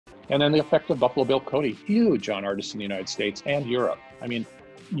And then the effect of Buffalo Bill Cody, huge on artists in the United States and Europe. I mean,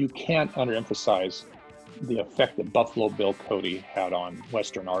 you can't underemphasize the effect that Buffalo Bill Cody had on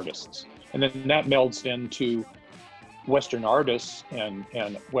Western artists. And then that melds into Western artists and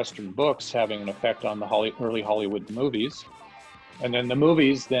Western books having an effect on the early Hollywood movies. And then the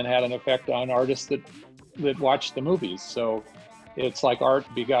movies then had an effect on artists that watched the movies. So it's like art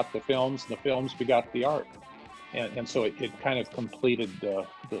begot the films, and the films begot the art. And so it kind of completed the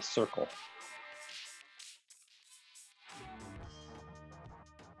circle.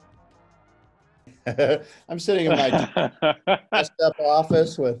 I'm sitting in my messed up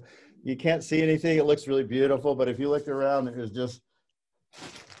office with, you can't see anything. It looks really beautiful, but if you looked around, it was just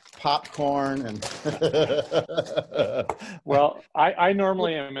popcorn and Well, I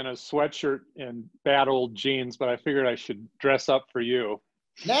normally am in a sweatshirt and bad old jeans, but I figured I should dress up for you.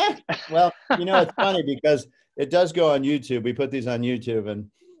 Nah. Well, you know, it's funny because it does go on YouTube. We put these on YouTube, and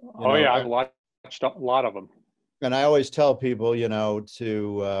yeah, I've watched a lot of them. And I always tell people, you know,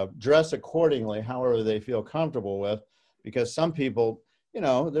 to dress accordingly, however they feel comfortable with, because some people, you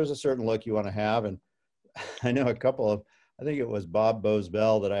know, there's a certain look you want to have. And I know a couple of, I think it was Bob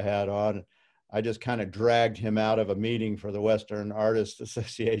Bosbell that I had on. I just kind of dragged him out of a meeting for the Western Artists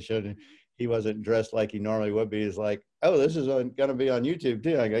Association. He wasn't dressed like he normally would be. He's like, oh, this is going to be on YouTube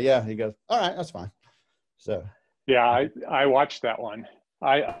too. I go, yeah. He goes, all right, that's fine. So. Yeah, I watched that one.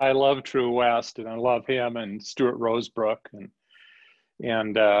 I love True West, and I love him and Stuart Rosebrook,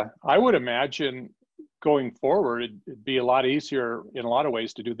 and I would imagine going forward it'd be a lot easier in a lot of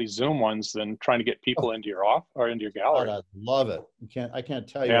ways to do these Zoom ones than trying to get people into your off or into your gallery. God, I love it. I can't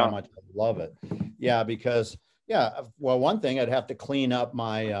tell you how much I love it. Yeah, because well, one thing, I'd have to clean up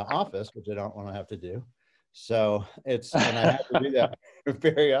my office, which I don't want to have to do. So and I have to do that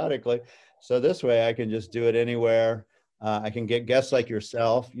periodically. So this way I can just do it anywhere. I can get guests like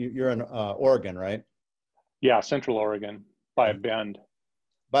yourself. You're in Oregon, right? Yeah, Central Oregon by a bend.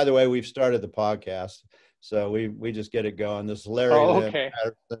 By the way, we've started the podcast, so we just get it going. This is Larry Len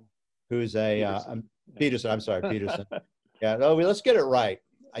Peterson, who's Peterson. I'm sorry, Peterson. Yeah. Oh, let's get it right.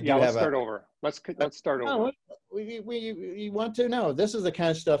 Let's start over. Let's start over. We want to know. This is the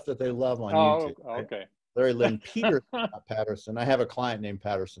kind of stuff that they love on YouTube. Right? Okay. Larry Len Peterson, not Patterson. I have a client named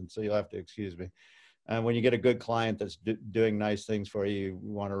Patterson, so you'll have to excuse me. And when you get a good client that's doing nice things for you, you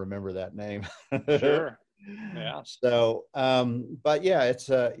want to remember that name. Sure. Yeah. So, but yeah, it's,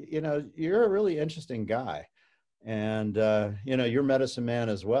 you know, you're a really interesting guy, and, you know, you're medicine man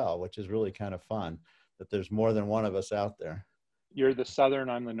as well, which is really kind of fun that there's more than one of us out there. You're the Southern,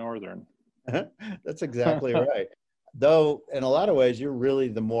 I'm the Northern. That's exactly right. Though in a lot of ways, you're really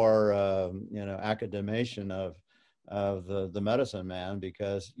the more, you know, academician of the medicine man,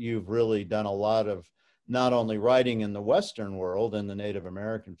 because you've really done a lot of not only writing in the Western world in the Native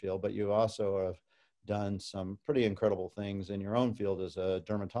American field, but you also have done some pretty incredible things in your own field as a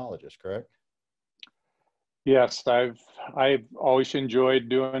dermatologist, correct? Yes, I've always enjoyed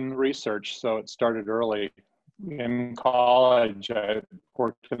doing research, so it started early. In college, I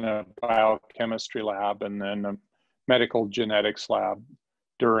worked in a biochemistry lab and then a medical genetics lab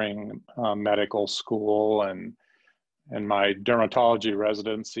during medical school, and my dermatology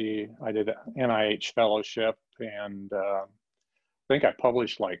residency, I did an NIH fellowship, and I think I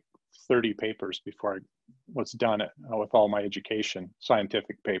published like 30 papers before I was done with all my education,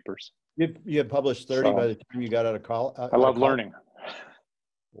 scientific papers. You had published 30 by the time you got out of college? I love learning.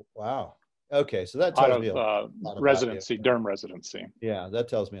 Wow. Okay, so that tells me a lot residency, derm residency. Yeah, that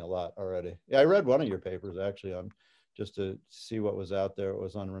tells me a lot already. Yeah, I read one of your papers actually on just to see what was out there. It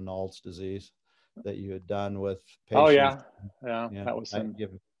was on Raynaud's disease that you had done with patients. Oh yeah, that was in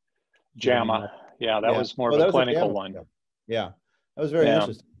JAMA. Yeah, that was more of a clinical one. Yeah, that was very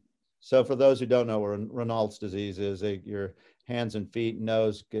interesting. So for those who don't know what Raynaud's disease is, your hands and feet and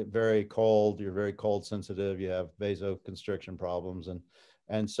nose get very cold. You're very cold sensitive. You have vasoconstriction problems,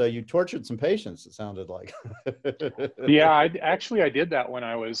 and so you tortured some patients, it sounded like. Yeah, I did that when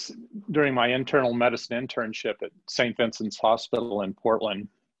I was during my internal medicine internship at St. Vincent's Hospital in Portland.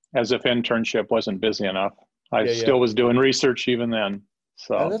 As if internship wasn't busy enough. I still was doing research even then.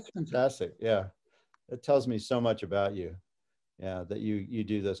 So that's fantastic. Yeah. It tells me so much about you. Yeah, that you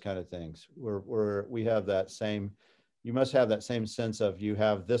do those kind of things. We have that same, you must have that same sense of you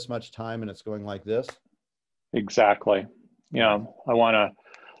have this much time and it's going like this. Exactly. Yeah, I want to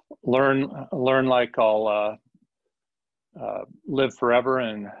learn like I'll live forever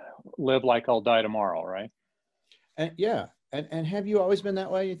and live like I'll die tomorrow, right? And yeah. And have you always been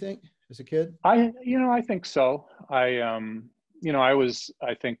that way, you think, as a kid? I think so. I was,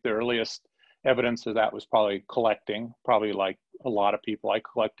 I think the earliest evidence of that was probably collecting, probably like a lot of people. I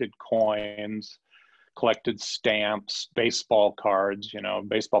collected coins, collected stamps, baseball cards. You know,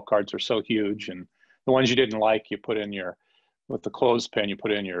 baseball cards are so huge, and the ones you didn't like, you put in your, with the clothespin, you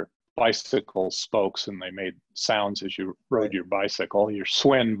put in your bicycle spokes, and they made sounds as you rode your bicycle, your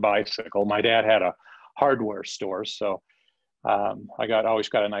Schwinn bicycle. My dad had a hardware store, so always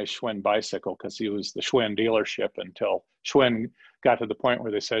got a nice Schwinn bicycle because he was the Schwinn dealership, until Schwinn got to the point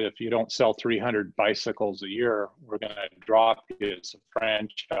where they said, if you don't sell 300 bicycles a year, we're going to drop you as a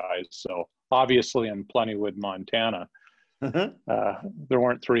franchise. So obviously in Plentywood, Montana, there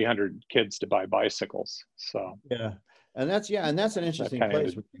weren't 300 kids to buy bicycles. So yeah, and that's an interesting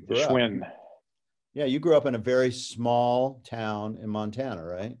place where you grew Schwinn. up. Yeah, you grew up in a very small town in Montana,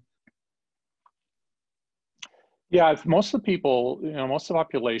 right? Yeah, most of the people, most of the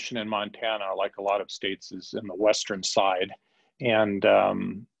population in Montana, like a lot of states, is in the western side. And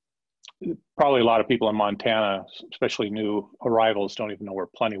probably a lot of people in Montana, especially new arrivals, don't even know where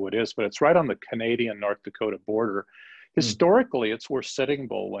Plentywood is, but it's right on the Canadian-North Dakota border. Historically, it's where Sitting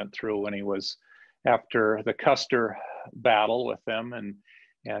Bull went through when he was after the Custer battle with them,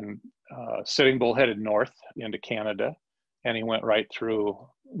 and Sitting Bull headed north into Canada, and he went right through,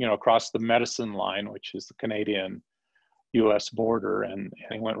 across the Medicine Line, which is the Canadian-U.S. border, and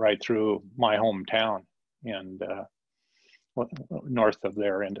he went right through my hometown and north of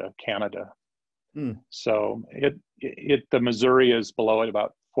there into Canada. So the Missouri is below it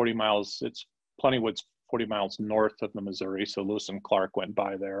about 40 miles. Plentywood's 40 miles north of the Missouri. So Lewis and Clark went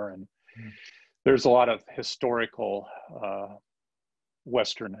by there, and there's a lot of historical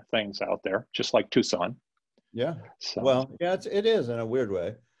Western things out there, just like Tucson. Yeah. So, well, yeah, it is in a weird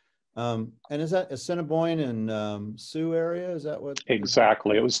way. And is that Assiniboine and Sioux area? Is that what?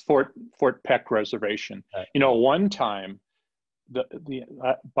 Exactly. It was Fort Peck Reservation. One time,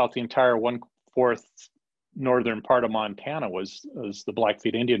 about the entire 1/4 northern part of Montana was the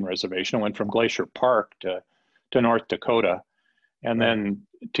Blackfeet Indian Reservation. It went from Glacier Park to North Dakota. And then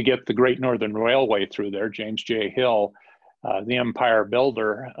to get the Great Northern Railway through there, James J. Hill, the empire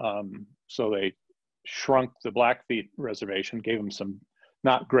builder, so they shrunk the Blackfeet Reservation, gave them some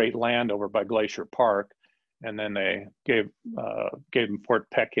not great land over by Glacier Park, and then they gave them Fort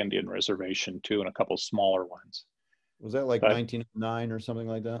Peck Indian Reservation too, and a couple smaller ones. Was that like 1909 or something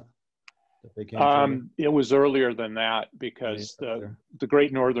like that? They came it was earlier than that, because the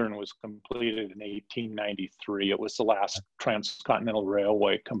Great Northern was completed in 1893. It was the last transcontinental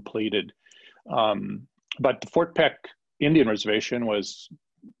railway completed. But the Fort Peck Indian Reservation was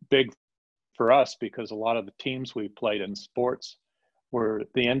big for us because a lot of the teams we played in sports were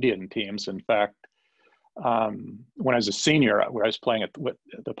the Indian teams. In fact, when I was a senior, where I was playing with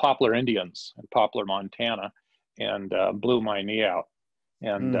the Poplar Indians in Poplar, Montana, and blew my knee out.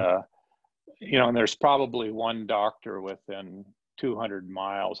 And and there's probably one doctor within 200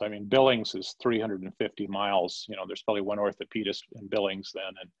 miles. I mean, Billings is 350 miles. There's probably one orthopedist in Billings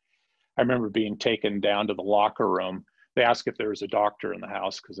then. And I remember being taken down to the locker room. They asked if there was a doctor in the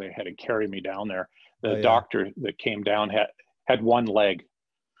house because they had to carry me down there. The doctor that came down had one leg.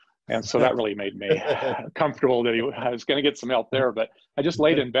 And so that really made me comfortable that I was going to get some help there. But I just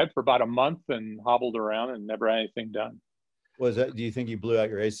laid in bed for about a month and hobbled around and never had anything done. Do you think you blew out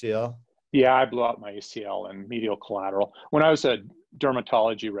your ACL? Yeah, I blew out my ACL and medial collateral. When I was a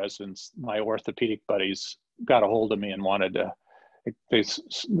dermatology resident, my orthopedic buddies got a hold of me and wanted to,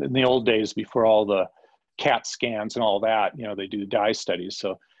 in the old days before all the CAT scans and all that, they do dye studies.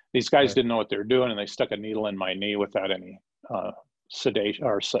 So these guys didn't know what they were doing, and they stuck a needle in my knee without any sedation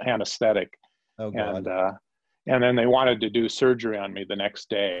or anesthetic. Oh, God. And then they wanted to do surgery on me the next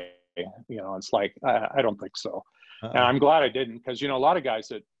day. It's like, I don't think so. And I'm glad I didn't, because, a lot of guys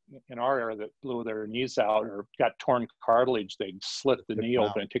that in our era that blew their knees out or got torn cartilage, they'd slit the knee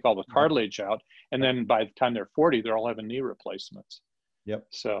open and take all the cartilage out. And then by the time they're 40, they're all having knee replacements. Yep.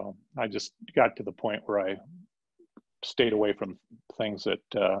 So I just got to the point where I stayed away from things that,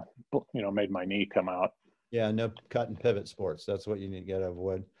 made my knee come out. Yeah, no cut and pivot sports. That's what you need to get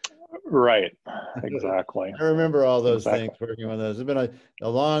avoid. Right, exactly. I remember all those things, working on those. It's been a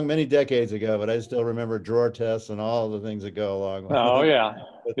long, many decades ago, but I still remember drawer tests and all the things that go along with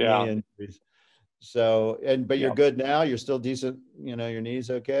with knee injuries. So, but you're good now. You're still decent. Your knee's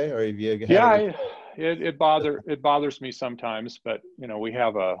okay, or have you? It bothers me sometimes, but we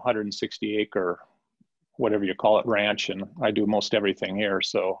have a 160-acre, whatever you call it, ranch, and I do most everything here,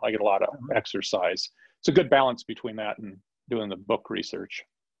 so I get a lot of exercise. It's a good balance between that and doing the book research.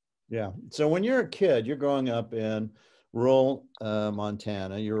 Yeah. So when you're a kid, you're growing up in rural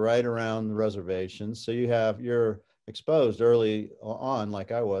Montana. You're right around the reservations. So you're exposed early on,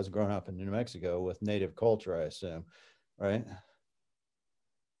 like I was growing up in New Mexico with native culture, I assume, right?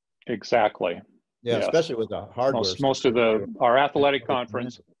 Exactly. Yeah, Yes. especially with the hardware Most of stores. our athletic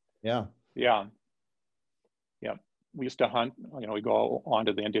conference. Yeah. Yeah. Yeah. We used to hunt, we go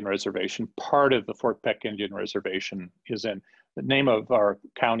onto the Indian reservation. Part of the Fort Peck Indian Reservation is in, the name of our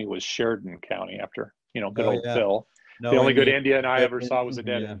county was Sheridan County after, good Oh old yeah. Phil. The No only good Indian. Indian I Good ever saw was a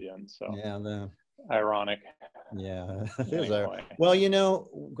Indian. dead Yeah. Indian. So Yeah. ironic. Yeah. It is. Anyway. Well,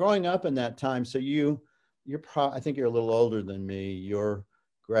 growing up in that time, so I think you're a little older than me. Your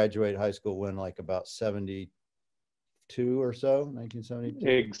graduate high school when like about 72 or so, 1972.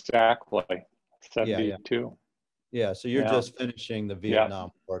 Exactly. Yeah. Yeah. 72. Yeah, so you're Yeah. just finishing the Yeah.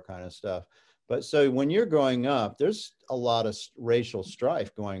 Vietnam War kind of stuff. But so when you're growing up, there's a lot of racial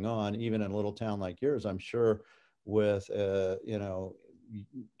strife going on, even in a little town like yours, I'm sure, with,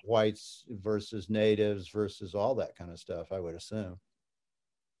 whites versus natives versus all that kind of stuff, I would assume.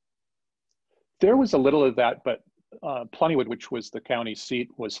 There was a little of that, but Plentywood, which was the county seat,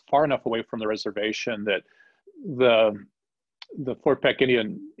 was far enough away from the reservation that the Fort Peck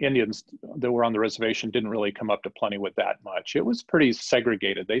Indians that were on the reservation didn't really come up to Plentywood that much. It was pretty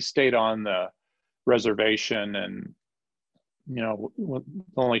segregated. They stayed on the reservation, and the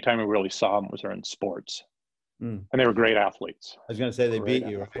only time we really saw them was during sports, Mm. and they were great athletes. I was going to say they Great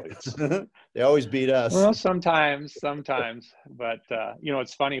beat you, athletes. right? They always beat us. Well, sometimes, but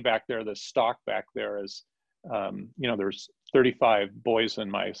it's funny back there. The stock back there is, there's 35 boys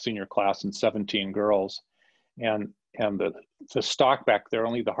in my senior class and 17 girls, and the stock back there,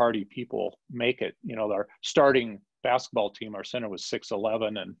 only the hardy people make it. Our starting basketball team, our center was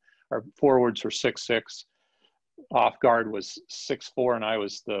 6'11", and our forwards were 6'6". Off guard was 6'4", and I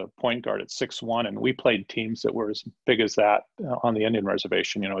was the point guard at 6'1", and we played teams that were as big as that on the Indian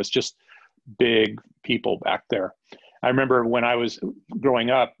reservation. It's just big people back there. I remember when I was growing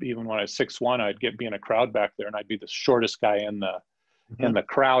up, even when I was 6'1", I'd be in a crowd back there, and I'd be the shortest guy in the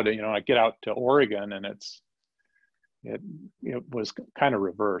crowd. And I get out to Oregon, and it was kind of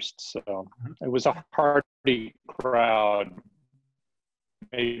reversed. So it was a hardy crowd.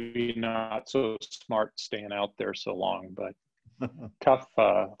 Maybe not so smart staying out there so long, but tough.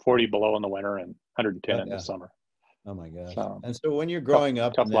 40 below in the winter and 110 in the summer. Oh my gosh. So, and so when you're growing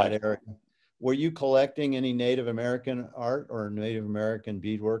up in that life. area, were you collecting any Native American art or Native American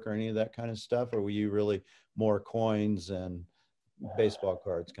beadwork or any of that kind of stuff? Or were you really more coins and baseball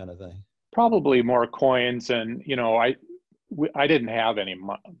cards kind of thing? Probably more coins. And, I didn't have any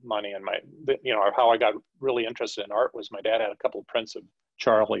money in how I got really interested in art was my dad had a couple of prints of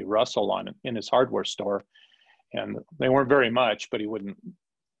Charlie Russell in his hardware store. And they weren't very much, but he wouldn't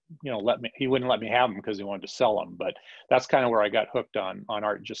let me have them because he wanted to sell them. But that's kind of where I got hooked on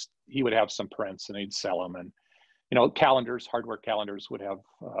art. Just he would have some prints and he'd sell them, and calendars, hardware calendars would have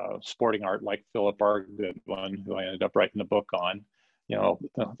sporting art like Phillip Goodwin, who I ended up writing a book on.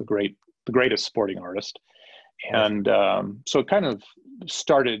 The greatest sporting artist. And so it kind of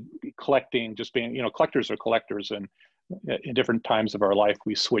started collecting, just being, collectors are collectors, and in different times of our life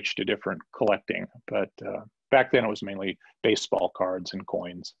we switched to different collecting. But back then it was mainly baseball cards and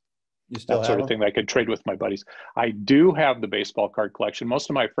coins. You still that sort of thing that I could trade with my buddies. I do have the baseball card collection. Most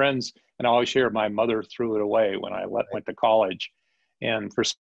of my friends, and I always share, my mother threw it away when I went to college. And for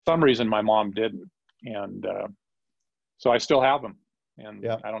some reason, my mom didn't. And so I still have them. And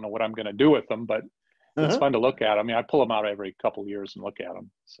I don't know what I'm going to do with them, but it's fun to look at. I mean, I pull them out every couple of years and look at them.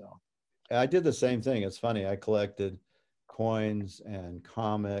 So I did the same thing. It's funny. I collected coins and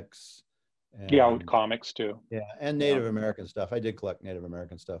comics. And, with comics too. Yeah, and Native American stuff. I did collect Native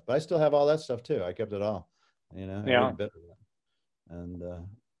American stuff, but I still have all that stuff too. I kept it all, every bit of it. And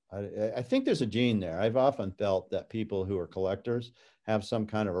I think there's a gene there. I've often felt that people who are collectors have some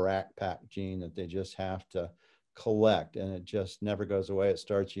kind of rack pack gene that they just have to collect, and it just never goes away. It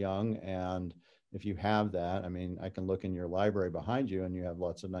starts young, and if you have that, I mean, I can look in your library behind you, and you have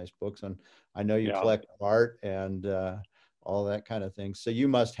lots of nice books. And I know you collect art and all that kind of thing. So you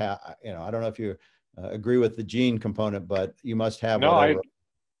must have, I don't know if you agree with the gene component, but you must have whatever.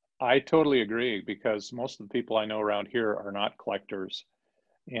 I totally agree, because most of the people I know around here are not collectors.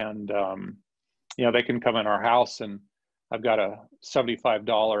 And, they can come in our house, and I've got a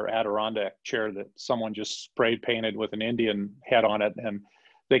 $75 Adirondack chair that someone just spray painted with an Indian head on it. And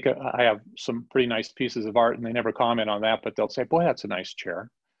I have some pretty nice pieces of art, and they never comment on that, but they'll say, boy, that's a nice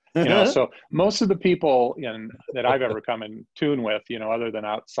chair. So most of the people that I've ever come in tune with, other than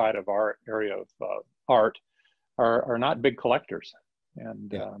outside of our area of art, are not big collectors.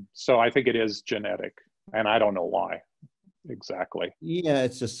 And so I think it is genetic, and I don't know why exactly. Yeah,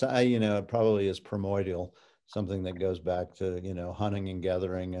 it's just, it probably is primordial. something that goes back to, hunting and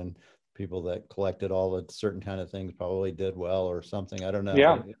gathering, and people that collected all the certain kind of things probably did well or something. I don't know, but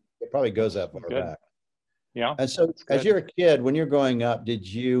Yeah, it probably goes that far good. back. Yeah, And so that's as good. you're a kid, when you're growing up,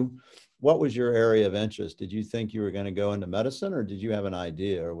 what was your area of interest? Did you think you were going to go into medicine, or did you have an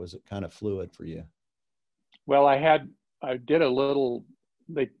idea, or was it kind of fluid for you? Well, I did a little,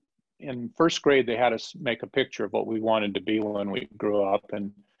 they, in first grade, they had us make a picture of what we wanted to be when we grew up.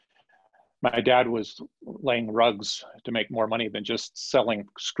 And my dad was laying rugs to make more money than just selling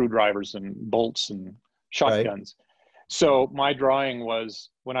screwdrivers and bolts and Right. shotguns. So my drawing was,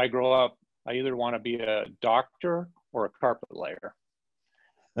 when I grow up, I either want to be a doctor or a carpet layer.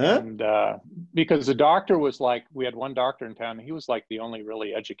 Huh? And because the doctor was like, we had one doctor in town, and he was like the only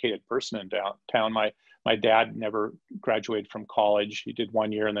really educated person in town. My dad never graduated from college. He did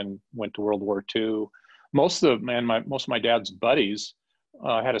 1 year and then went to World War II. Most of my dad's buddies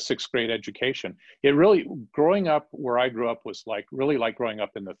had a sixth grade education. It really, growing up where I grew up was like really like growing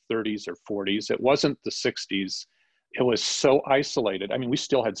up in the 30s or 40s. It wasn't the 60s. It was so isolated. I mean, we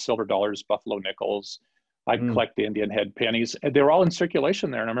still had silver dollars, Buffalo nickels. I'd Mm. collect the Indian head pennies. And they were all in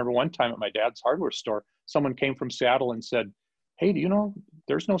circulation there. And I remember one time at my dad's hardware store, someone came from Seattle and said, "Hey, do you know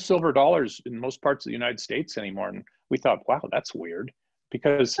there's no silver dollars in most parts of the United States anymore?" And we thought, wow, that's weird,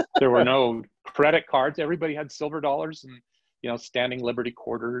 because there were no credit cards. Everybody had silver dollars and, standing Liberty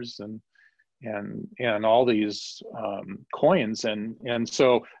quarters and all these coins. And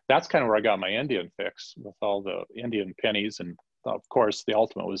so that's kind of where I got my Indian fix, with all the Indian pennies. And of course, the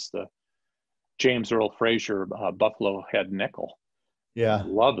ultimate was the James Earl Fraser Buffalo head nickel. Yeah.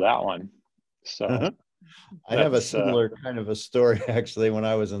 Love that one. So I have a that's similar kind of a story actually. When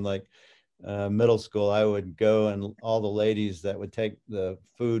I was in like middle school, I would go, and all the ladies that would take the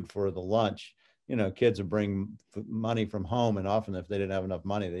food for the lunch, kids would bring money from home, and often if they didn't have enough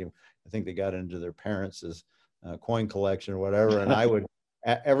money, I think they got into their parents' coin collection or whatever. And I would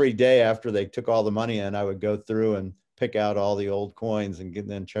every day after they took all the money in, I would go through and pick out all the old coins and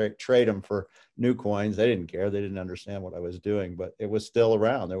then trade them for new coins. They didn't care. They didn't understand what I was doing, but it was still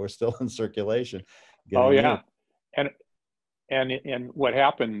around. They were still in circulation, oh getting used. yeah. And what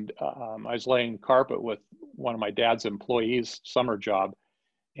happened, I was laying carpet with one of my dad's employees, summer job,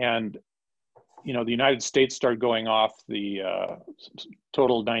 and the United States started going off the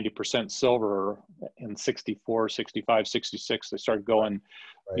total 90% silver in 64, 65, 66. They started going,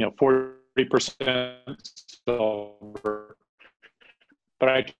 Right. 40% silver. But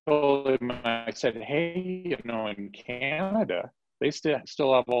I told him, I said, hey, in Canada, they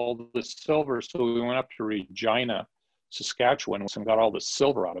still have all the silver. So we went up to Regina, Saskatchewan, and got all the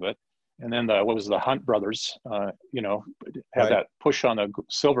silver out of it. And then the Hunt brothers, had Right. that push on the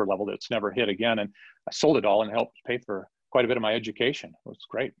silver level that's never hit again. And I sold it all and helped pay for quite a bit of my education. It was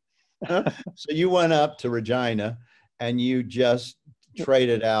great. So you went up to Regina and you just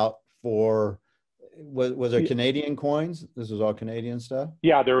traded out for, was there Canadian coins? This was all Canadian stuff?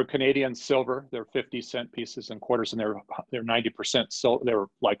 Yeah, they were Canadian silver. They're 50-cent pieces and quarters, and they're 90% silver. They were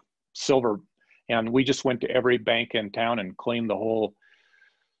like silver. And we just went to every bank in town and cleaned the whole.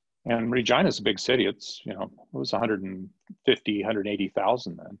 And Regina's a big city. It's, it was 150,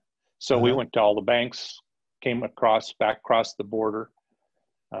 180,000 then. So we Uh-huh. went to all the banks, back across the border.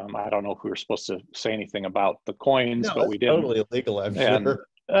 I don't know if we were supposed to say anything about the coins, No, but that's we didn't. totally illegal, I'm And sure.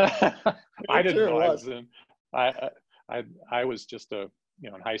 I I'm didn't sure it know I was. was in. I was just in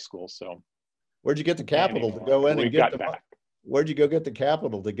high school. So Where'd you get the capital to anyway, go in we and get got the, back. where'd you go get the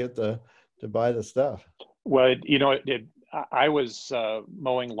capital to to buy the stuff? Well, I was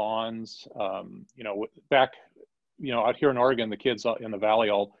mowing lawns. Back, out here in Oregon, the kids in the valley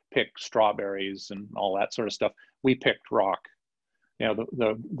all pick strawberries and all that sort of stuff. We picked rock.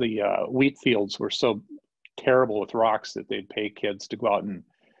 The wheat fields were so terrible with rocks that they'd pay kids to go out and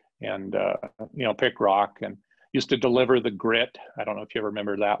pick rock, and used to deliver the Grit. I don't know if you ever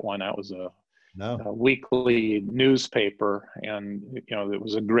remember that one. That was a No. weekly newspaper, and it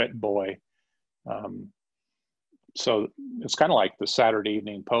was a Grit boy. So it's kind of like the Saturday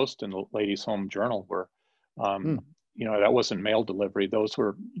Evening Post and the Ladies' Home Journal, where Hmm. that wasn't mail delivery. Those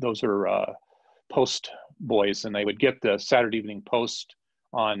are post boys, and they would get the Saturday Evening Post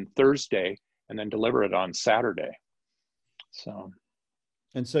on Thursday and then deliver it on Saturday. So.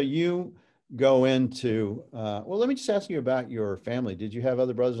 And so you go into, well, let me just ask you about your family. Did you have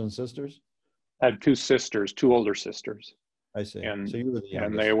other brothers and sisters? I had two sisters, two older sisters, I see. and So you were the they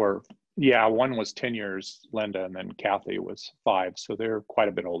youngest. were, yeah, one was 10 years, Linda, and then Kathy was 5, so they're quite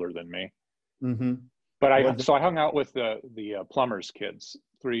a bit older than me. Mm-hmm. But I What, hung out with the plumber's kids.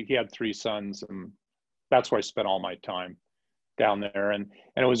 He had 3 sons, and that's where I spent all my time. down there, and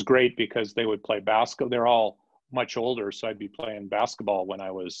it was great because they would play basketball. They're all much older, so I'd be playing basketball when I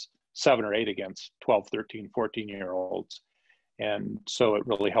was 7 or 8 against 12, 13, 14-year-olds. And so it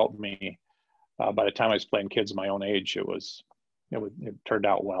really helped me. By the time I was playing kids my own age, it turned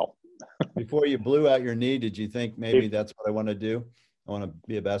out well. Before you blew out your knee, did you think maybe that's what I want to do? I want to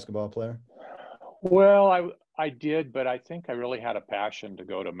be a basketball player? Well, I did, but I think I really had a passion to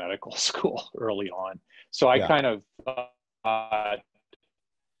go to medical school early on. So I kind of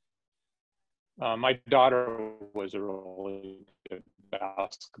my daughter was a really good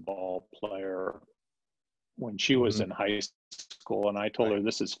basketball player when she was in high school, and I told her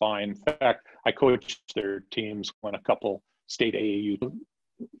this is fine. In fact, I coached their teams, won a couple state AAU.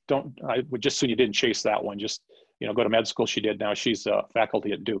 I would just soon you didn't chase that one. Just go to med school. She did. Now she's a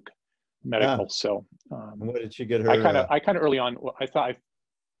faculty at Duke Medical. So what did she get her? I kind of early on. I thought,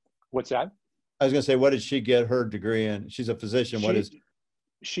 what's that? I was going to say, what did she get her degree in? She's a physician.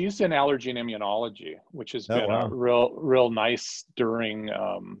 She's in allergy and immunology, which has been a real nice during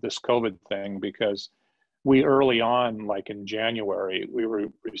this COVID thing, because we early on, like in January, we were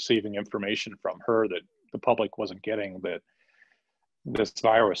receiving information from her that the public wasn't getting, that this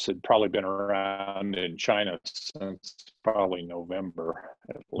virus had probably been around in China since probably November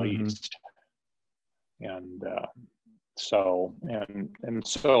at least. And so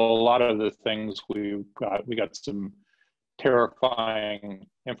a lot of the things we got some terrifying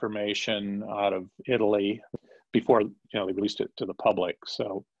information out of Italy before they released it to the public.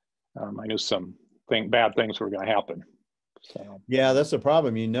 So I knew some bad things were going to happen. So yeah, that's the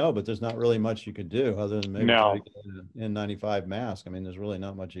problem, but there's not really much you could do other than maybe try to get an N95 mask. I mean, there's really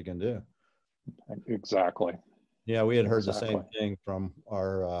not much you can do. Exactly. Yeah, we had heard the same thing from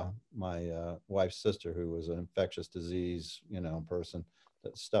our my wife's sister, who was an infectious disease person.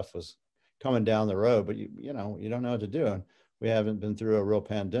 That stuff was coming down the road, but you don't know what to do. And we haven't been through a real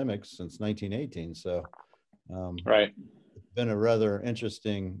pandemic since 1918, so right. It's been a rather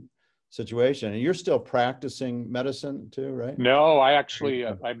interesting situation. And you're still practicing medicine too, right? No, I actually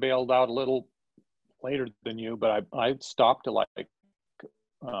I bailed out a little later than you, but I stopped at like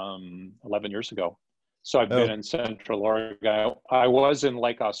 11 years ago. So I've been in Central Oregon. I was in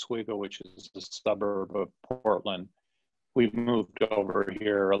Lake Oswego, which is a suburb of Portland. We've moved over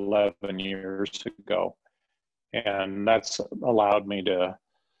here 11 years ago, and that's allowed me to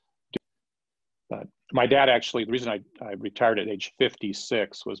but my dad actually, the reason I retired at age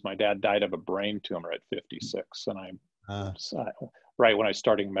 56 was my dad died of a brain tumor at 56. And right when I was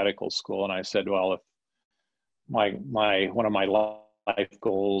starting medical school, and I said, well, if one of my life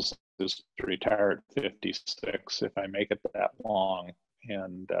goals is to retire at 56 if I make it that long.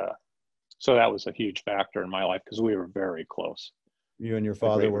 And so that was a huge factor in my life, because we were very close. You and your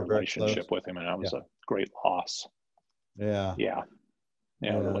father were very close. Relationship with him, and that was a great loss. Yeah,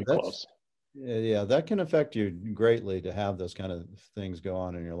 really close. Yeah, that can affect you greatly to have those kind of things go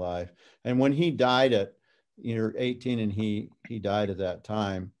on in your life. And when he died you're 18 and he died at that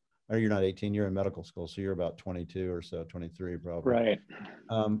time, or you're not 18, you're in medical school, so you're about 22 or so, 23 probably. Right.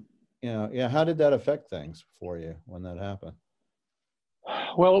 How did that affect things for you when that happened?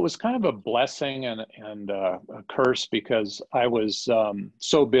 Well, it was kind of a blessing and a curse, because I was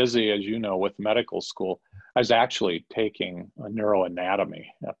so busy, as you know, with medical school. I was actually taking a neuroanatomy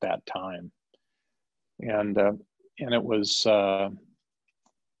at that time, and it was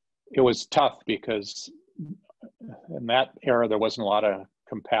tough, because in that era there wasn't a lot of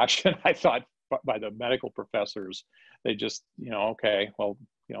compassion, I thought, by the medical professors. They just, okay, well,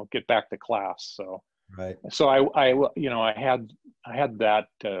 get back to class. So. Right. So I had that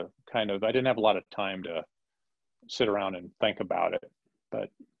kind of, I didn't have a lot of time to sit around and think about it, but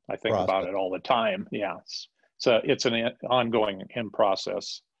I think about it all the time. Yeah. It's an ongoing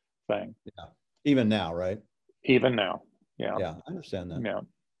in-process thing. Yeah. Even now, right? Even now. Yeah. Yeah. I understand that.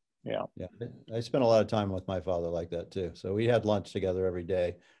 Yeah. I spent a lot of time with my father like that too. So we had lunch together every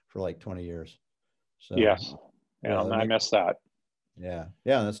day for like 20 years. So yes. Yeah. I miss that. Yeah.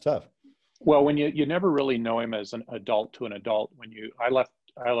 Yeah. That's tough. Well, when you never really know him as an adult to an adult. I left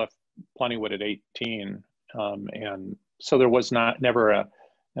Plentywood at 18, and so there was never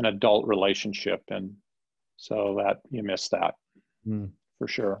an adult relationship, and so that you miss that for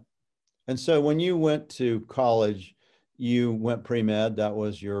sure. And so when you went to college, you went pre-med. That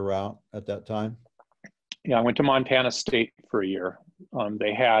was your route at that time? Yeah, I went to Montana State for a year.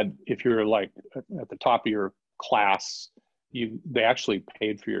 They had, if you're like at the top of your class, they actually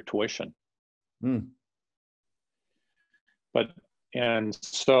paid for your tuition.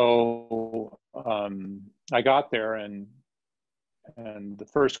 So I got there, and the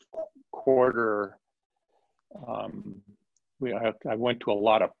first quarter I went to a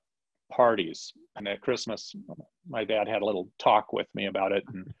lot of parties, and at Christmas, my dad had a little talk with me about it,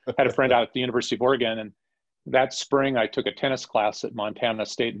 and had a friend out at the University of Oregon. And that spring, I took a tennis class at Montana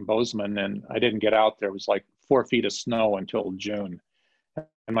State in Bozeman, and I didn't get out there. It was like 4 feet of snow until June.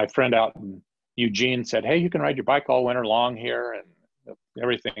 And my friend out in Eugene said, "Hey, you can ride your bike all winter long here, and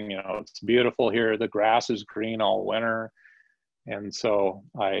everything, it's beautiful here. The grass is green all winter." And so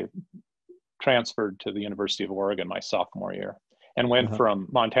I transferred to the University of Oregon my sophomore year, and went from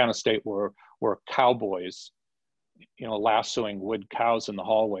Montana State, where cowboys, lassoing wood cows in the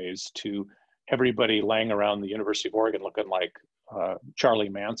hallways, to everybody laying around the University of Oregon looking like Charlie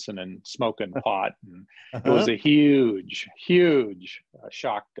Manson and smoking pot. And it was a huge, huge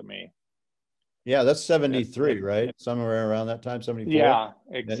shock to me. Yeah, that's 73, right? Somewhere around that time, 74? Yeah,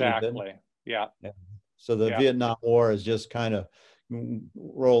 exactly. Yeah. So the Vietnam War is just kind of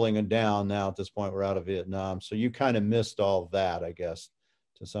rolling down now. At this point, we're out of Vietnam. So you kind of missed all of that, I guess,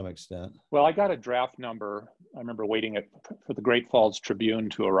 to some extent. Well, I got a draft number. I remember waiting for the Great Falls Tribune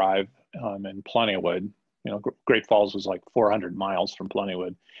to arrive in Plentywood. Great Falls was like 400 miles from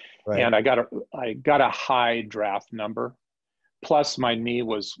Plentywood. Right. And I got a high draft number. Plus, my knee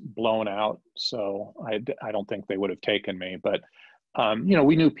was blown out, so I don't think they would have taken me. But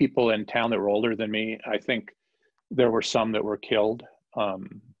we knew people in town that were older than me. I think there were some that were killed. A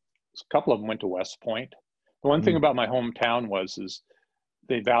couple of them went to West Point. The one thing about my hometown is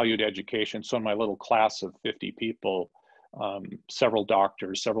they valued education. So in my little class of 50 people, several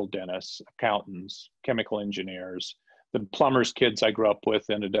doctors, several dentists, accountants, chemical engineers. The plumbers' kids I grew up with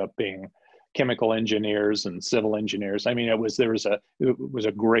ended up being chemical engineers and civil engineers. I mean, it was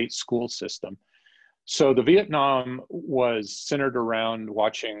a great school system. So the Vietnam was centered around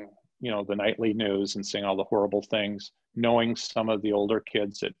watching, the nightly news and seeing all the horrible things, knowing some of the older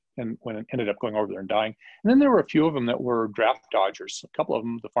kids and when it ended up going over there and dying. And then there were a few of them that were draft dodgers. A couple of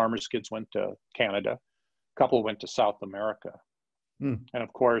them, the farmers' kids, went to Canada. A couple went to South America. And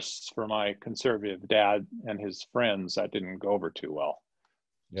of course, for my conservative dad and his friends, that didn't go over too well.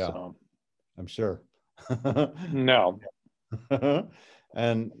 Yeah, so, I'm sure. No.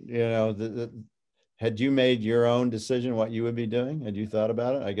 And, had you made your own decision what you would be doing? Had you thought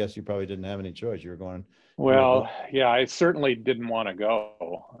about it? I guess you probably didn't have any choice. You were going. Well, yeah, I certainly didn't want to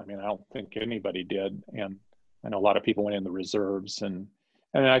go. I mean, I don't think anybody did. And I know a lot of people went in the reserves. And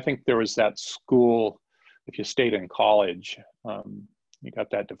I think there was that school, if you stayed in college, you got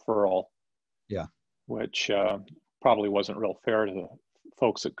that deferral. Yeah. Which probably wasn't real fair to the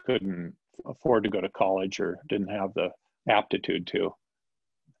folks that couldn't afford to go to college or didn't have the aptitude to.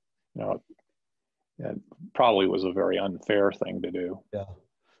 It probably was a very unfair thing to do. Yeah.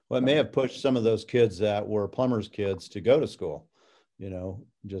 Well, it may have pushed some of those kids that were plumbers' kids to go to school,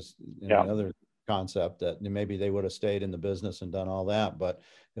 just another concept that maybe they would have stayed in the business and done all that. But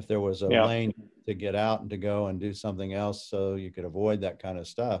if there was a lane to get out and to go and do something else so you could avoid that kind of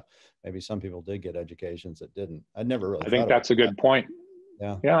stuff, maybe some people did get educations that didn't. I never really. I think that's a good point.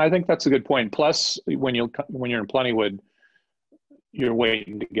 Yeah. Yeah, I think that's a good point. Plus, when you're in Plentywood, you're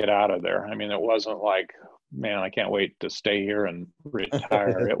waiting to get out of there. I mean, it wasn't like, man, I can't wait to stay here and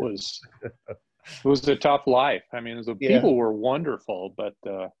retire. It was a tough life. I mean, the people were wonderful, but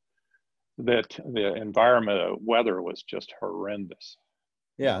that the environment, the weather was just horrendous.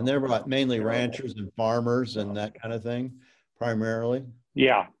 Yeah, and they're mainly ranchers and farmers and that kind of thing, primarily.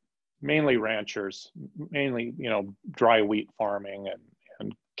 Yeah, mainly ranchers, mainly dry wheat farming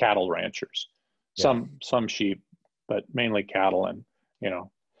and cattle ranchers. Some sheep, but mainly cattle. And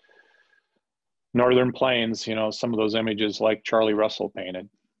Northern Plains, some of those images like Charlie Russell painted.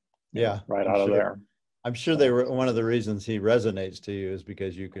 Right out of there. I'm sure they were one of the reasons he resonates to you is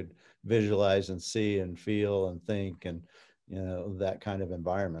because you could visualize and see and feel and think and that kind of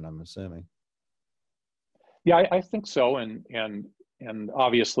environment, I'm assuming. Yeah, I think so. And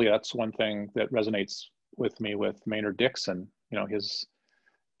obviously that's one thing that resonates with me with Maynard Dixon, his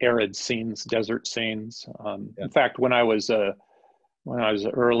arid scenes, desert scenes. In fact, when I was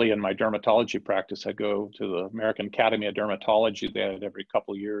early in my dermatology practice, I'd go to the American Academy of Dermatology. They had it every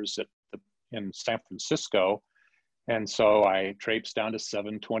couple of years in San Francisco. And so I traipsed down to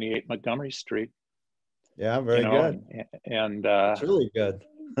 728 Montgomery Street. Yeah, very good. And it's really good.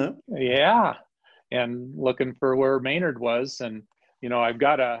 Huh? Yeah. And looking for where Maynard was. And, I've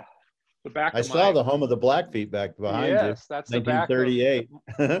got the back. I saw the home of the Blackfeet back behind you. Yes, that's 1938.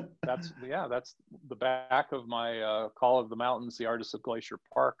 That's the back of my Call of the Mountains, the Artists of Glacier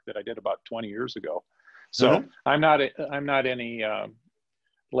Park that I did about 20 years ago. So I'm not any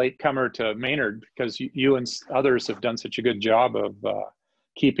latecomer to Maynard, because you and others have done such a good job of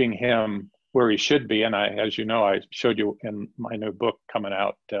keeping him where he should be. And as you know, I showed you in my new book coming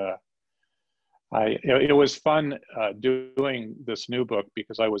out. It was fun doing this new book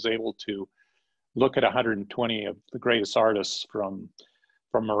because I was able to look at 120 of the greatest artists from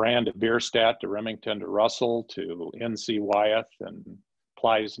Moran to Bierstadt to Remington to Russell to N.C. Wyeth and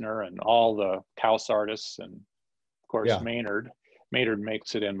Pleisner and all the Kaus artists, and of course Yeah. Maynard. Maynard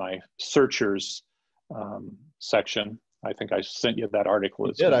makes it in my searchers section. I think I sent you that article.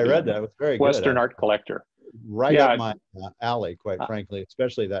 You did. I read that. It was very Western good. Art Collector. Right up my alley, quite frankly,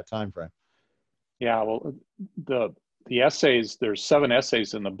 especially that time frame. Yeah, well, the essays, there's 7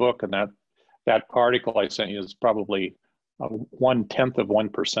 essays in the book, and that article I sent you is probably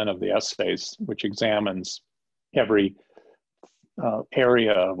 0.1% of the essays, which examines every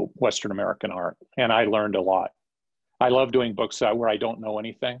area of Western American art. And I learned a lot. I love doing books where I don't know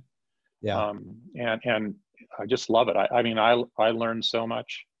anything. Yeah. And I just love it. I mean, I learned so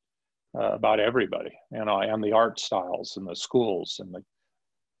much about everybody, and the art styles and the schools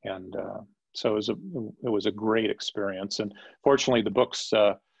and so it was a great experience. And fortunately, the books,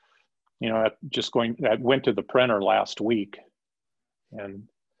 I went to the printer last week, and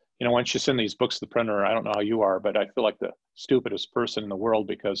once you send these books to the printer, I don't know how you are, but I feel like the stupidest person in the world,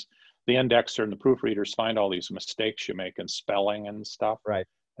 because the indexer and the proofreaders find all these mistakes you make in spelling and stuff. Right.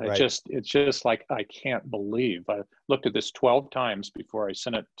 It's just like, I can't believe I looked at this 12 times before I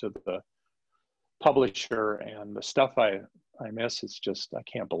sent it to the publisher, and the stuff I miss, it's just, I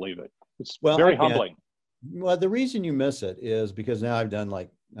can't believe it. It's very humbling. Well, the reason you miss it is because now I've done, like,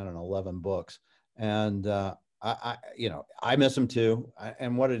 I don't know, 11 books, and I miss them too.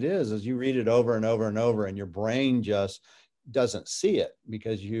 And what it is you read it over and over and over, and your brain just doesn't see it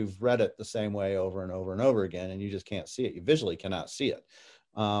because you've read it the same way over and over and over again, and you just can't see it. You visually cannot see it.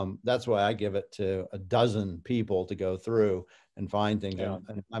 That's why I give it to a dozen people to go through and find things. Yeah.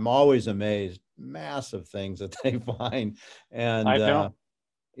 And I'm always amazed, massive things that they find. And I know.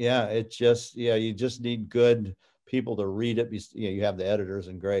 you just need good people to read it. You have the editors,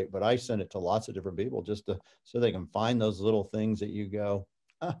 and great, but I send it to lots of different people just so they can find those little things that you go,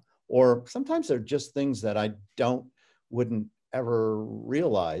 or sometimes they're just things that I wouldn't ever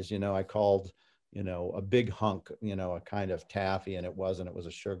realize. I called, a big hunk, a kind of taffy, and it wasn't. It was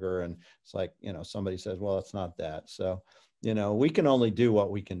a sugar, and it's like, somebody says, well, it's not that. So, we can only do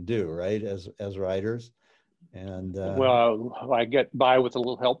what we can do, right, as writers. And well, I get by with a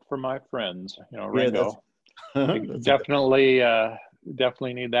little help from my friends, Ringo. Definitely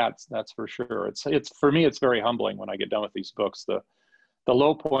need that. That's for sure. It's for me, it's very humbling when I get done with these books. The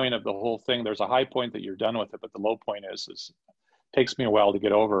low point of the whole thing, there's a high point that you're done with it, but the low point is it takes me a while to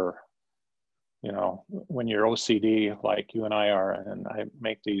get over, when you're OCD like you and I are, and I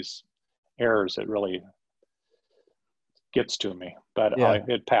make these errors, it really gets to me, but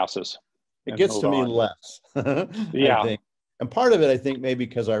it passes. It gets to me less. Yeah. I think. And part of it, I think, maybe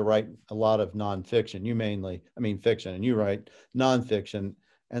because I write a lot of nonfiction. You mainly, fiction, and you write nonfiction.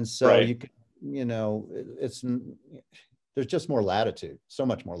 And so right. there's just more latitude, so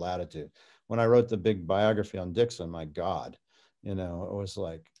much more latitude. When I wrote the big biography on Dixon, my God, it was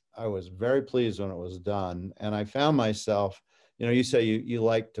like, I was very pleased when it was done. And I found myself, you say you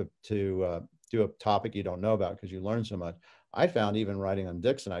like to do a topic you don't know about because you learn so much. I found even writing on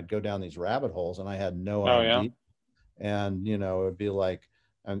Dixon, I'd go down these rabbit holes and I had no idea. Yeah. And, it would be like,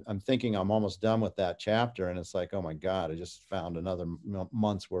 I'm thinking I'm almost done with that chapter. And it's like, oh my God, I just found another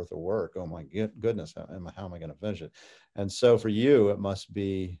month's worth of work. Oh my goodness, how am I going to finish it? And so for you, it must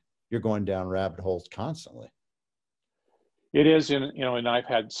be, you're going down rabbit holes constantly. It is, and I've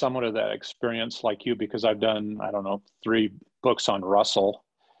had somewhat of that experience like you, because I've done, 3 books on Russell.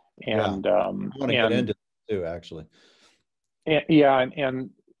 And I want to get into it too, actually. And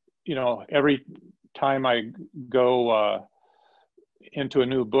every time I go into a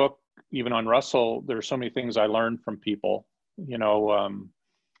new book, even on Russell, there's so many things I learned from people,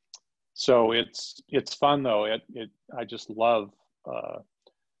 so it's fun though. I just love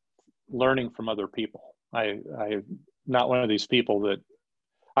learning from other people. I'm not one of these people that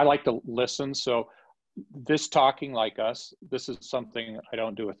I like to listen. So this talking like us, this is something I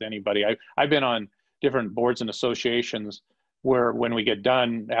don't do with anybody. I've been on different boards and associations where when we get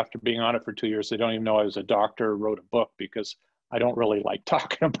done, after being on it for 2 years, they don't even know I was a doctor, wrote a book, because I don't really like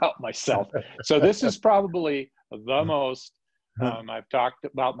talking about myself. So this is probably the most I've talked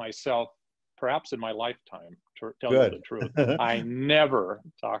about myself perhaps in my lifetime, to tell you the truth. I never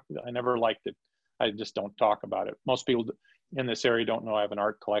liked it. I just don't talk about it. Most people in this area don't know I have an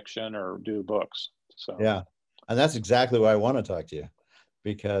art collection or do books. So yeah, and that's exactly why I want to talk to you,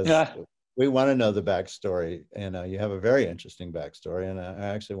 because we want to know the backstory, and you have a very interesting backstory, and I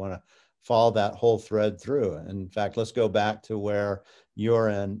actually want to follow that whole thread through. In fact, let's go back to where you're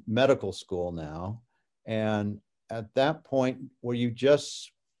in medical school now. And at that point, were you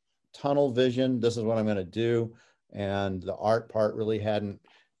just tunnel vision, this is what I'm going to do, and the art part really hadn't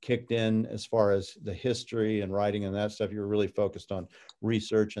kicked in as far as the history and writing and that stuff? You were really focused on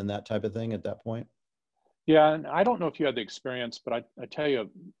research and that type of thing at that point? Yeah, and I don't know if you had the experience, but I tell you,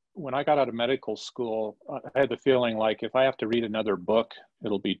 when I got out of medical school, I had the feeling like if I have to read another book,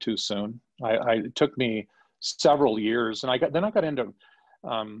 it'll be too soon. It took me several years, and I got into,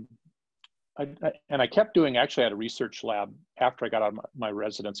 and I kept doing, actually I had a research lab after I got out of my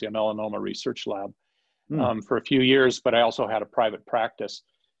residency, a melanoma research lab for a few years, but I also had a private practice.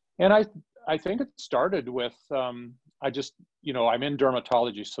 And I think it started with, I just, I'm in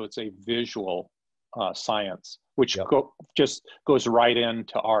dermatology, so it's a visual science, which just goes right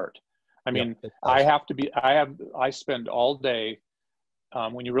into art. I mean, I spend all day,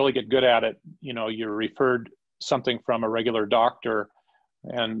 when you really get good at it, you're referred something from a regular doctor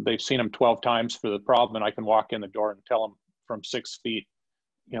and they've seen them 12 times for the problem, and I can walk in the door and tell them from 6 feet,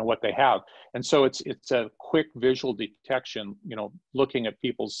 what they have. And so it's a quick visual detection, looking at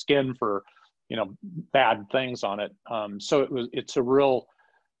people's skin for, bad things on it. So it's a real,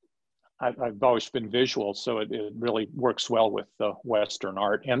 I've always been visual, so it really works well with the Western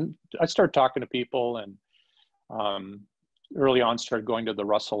art. And I started talking to people, and early on started going to the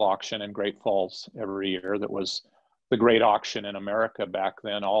Russell auction in Great Falls every year. That was the great auction in America back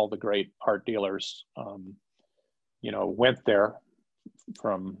then. All the great art dealers, went there,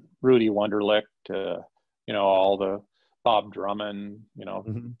 from Rudy Wunderlich to, all the Bob Drummond,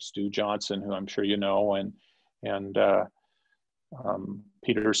 Stu Johnson, who I'm sure you know, and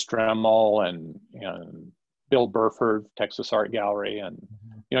Peter Stremmel and Bill Burford, Texas Art Gallery, and,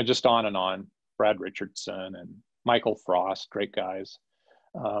 just on and on, Brad Richardson and Michael Frost, great guys.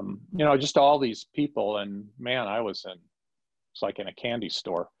 Just all these people, and man, it's like in a candy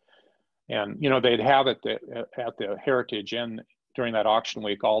store. And, they'd have it at the Heritage Inn during that auction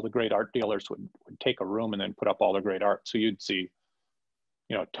week. All the great art dealers would take a room and then put up all their great art. So you'd see,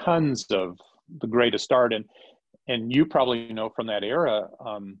 tons of the greatest art. And you probably know from that era,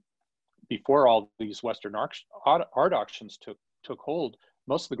 before all these Western art auctions took hold,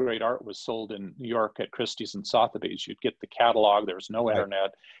 most of the great art was sold in New York at Christie's and Sotheby's. You'd get the catalog, there was no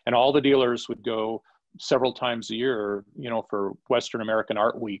internet, and all the dealers would go several times a year, for Western American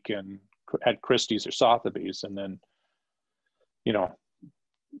Art Week and at Christie's or Sotheby's. And then,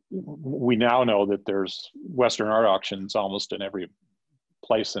 we now know that there's Western art auctions almost in every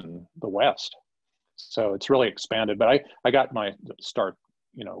place in the West. So it's really expanded, but I got my start,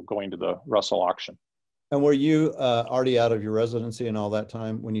 going to the Russell auction. And were you already out of your residency and all that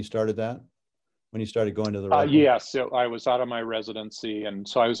time when you started that? When you started going to the Russell? Yes, so I was out of my residency, and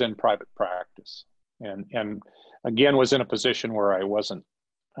so I was in private practice, and again was in a position where I was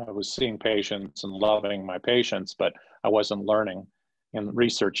seeing patients and loving my patients, but I wasn't learning and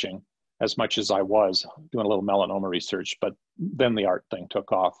researching as much as I was doing a little melanoma research. But then the art thing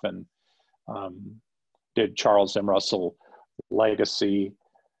took off, and did Charles M. Russell Legacy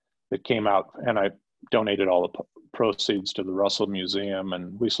that came out, and I donated all the proceeds to the Russell Museum,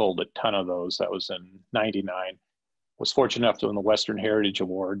 and we sold a ton of those. That was in '99. Was fortunate enough to win the Western Heritage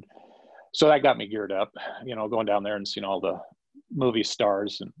Award. So that got me geared up, going down there and seeing all the movie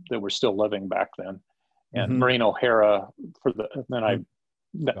stars that were still living back then. And Maureen O'Hara, a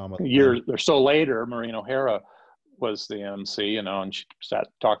year or so later, Maureen O'Hara was the MC, and she sat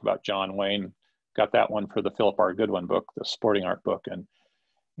to talk about John Wayne, got that one for the Phillip Goodwin book, the sporting art book.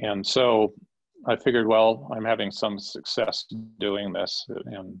 And so I figured, well, I'm having some success doing this,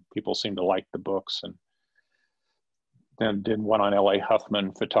 and people seem to like the books. And then did one on L.A.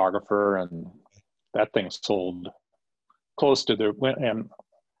 Huffman, photographer, and that thing sold close to and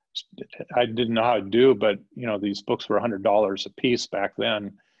I didn't know how to do, but these books were $100 a piece back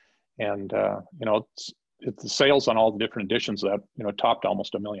then, and the sales on all the different editions of that topped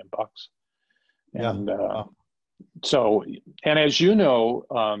almost $1 million. And so, and as you know,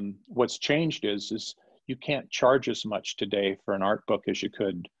 what's changed is you can't charge as much today for an art book as you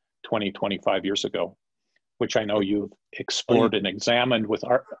could 20, 25 years ago, which I know you've explored and examined with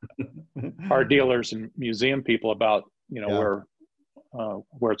art dealers and museum people about,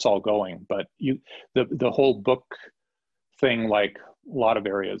 where it's all going. But the whole book thing, like a lot of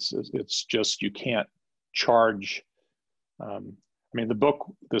areas, it's just, you can't charge. The book,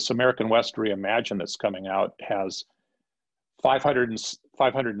 this American West Reimagined that's coming out, has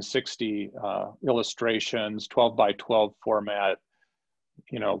 560 illustrations, 12 by 12 format,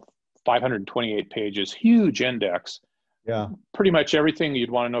 528 pages, huge index. Yeah. pretty much everything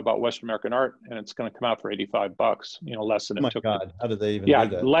you'd want to know about Western American art, and it's going to come out for $85. Less than Oh my it took. God, how did they even Yeah,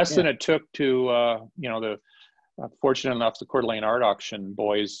 do that? less Yeah. than it took to, the fortunate enough, the Coeur d'Alene Art Auction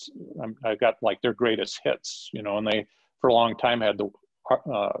boys, I got like their greatest hits, and they for a long time had the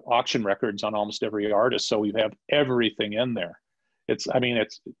auction records on almost every artist, so we have everything in there. It's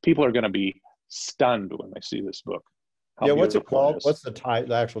people are going to be stunned when they see this book. How Yeah, what's it beautiful it called? is. What's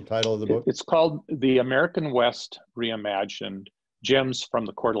the actual title of the book? It's called The American West Reimagined: Gems from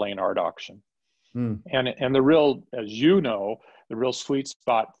the Coeur d'Alene Art Auction. Mm. And the real, as you know, the real sweet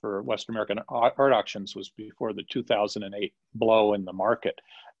spot for Western American art auctions was before the 2008 blow in the market.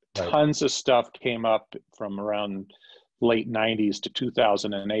 Right. Tons of stuff came up from around late 90s to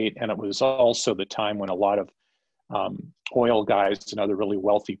 2008, and it was also the time when a lot of oil guys and other really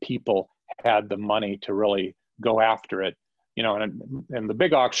wealthy people had the money to really go after it. And the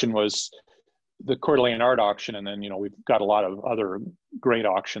big auction was the Coeur d'Alene Art Auction, and then we've got a lot of other great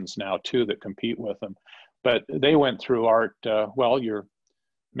auctions now too that compete with them. But they went through art. Your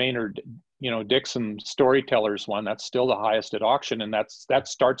Maynard, Dixon Storytellers one, that's still the highest at auction, and that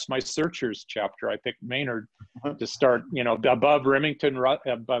starts my Searchers chapter. I picked Maynard to start, above Remington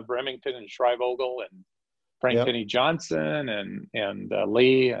and Schreivogel and Frank Yep. Finney Johnson and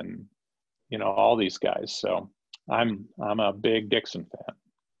Lee and all these guys. So I'm a big Dixon fan.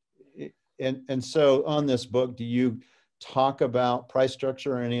 And so on this book, do you talk about price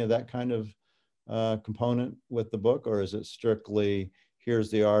structure or any of that kind of component with the book, or is it strictly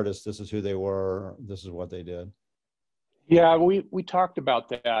here's the artist, this is who they were, this is what they did? Yeah, we talked about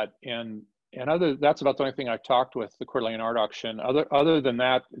that, and that's about the only thing I talked with the Coeur d'Alene Art Auction. Other than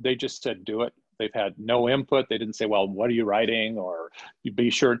that, they just said do it. They've had no input. They didn't say, well, what are you writing, or you be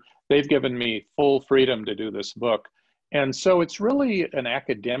sure. They've given me full freedom to do this book. And so it's really an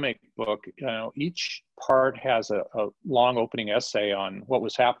academic book. Each part has a long opening essay on what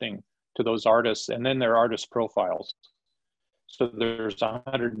was happening to those artists, and then their artist profiles. So there's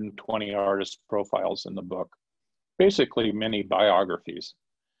 120 artist profiles in the book, basically mini biographies,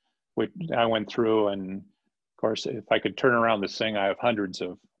 which I went through. And of course, if I could turn around this thing, I have hundreds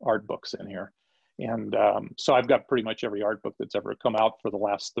of art books in here. And so I've got pretty much every art book that's ever come out for the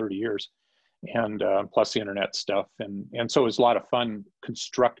last 30 years. And plus the internet stuff. And so it was a lot of fun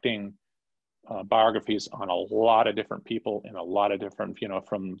constructing biographies on a lot of different people and a lot of different,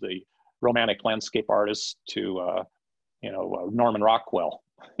 from the romantic landscape artists to, Norman Rockwell,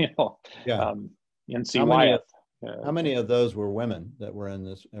 Yeah. N.C. Wyeth. How many of those were women that were in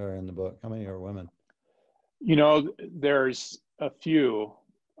this or in the book? How many are women? There's a few,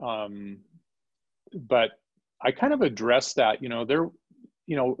 but I kind of addressed that.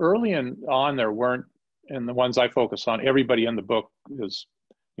 Early on there weren't, and the ones I focus on, everybody in the book was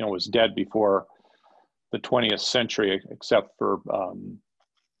dead before the 20th century, except for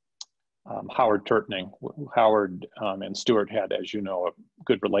Howard Turtning. Howard and Stewart had, as you know, a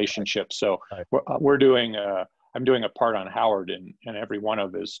good relationship. So Right. I'm doing a part on Howard, and every one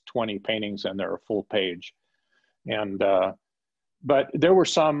of his 20 paintings, and they're a full page. And but there were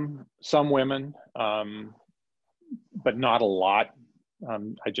some women, but not a lot.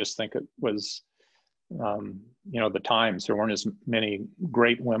 I just think it was, the times. There weren't as many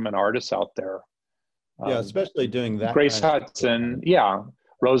great women artists out there. Yeah, especially doing that. Grace Hudson, yeah.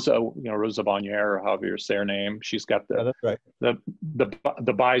 Rosa Bonnier, or however you say her name. She's got That's right.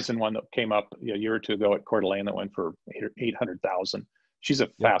 the bison one that came up a year or two ago at Coeur d'Alene that went for 800,000. She's a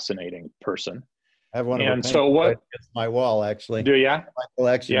fascinating person. I have one of her paintings right against my wall, actually. Do you? My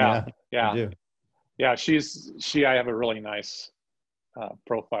collection. Yeah. I do. Yeah, I have a really nice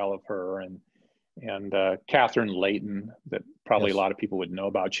profile of her, and Catherine Layton, that probably Yes. a lot of people would know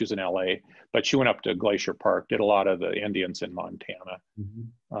about. She was in LA, but she went up to Glacier Park, did a lot of the Indians in Montana.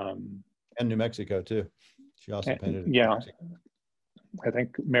 Mm-hmm. And New Mexico too. She also painted in yeah. New Mexico. I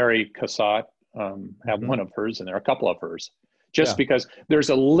think Mary Cassatt had one of hers in there, a couple of hers, just because there's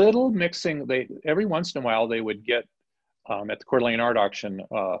a little mixing. Every once in a while they would get at the Coeur d'Alene Art Auction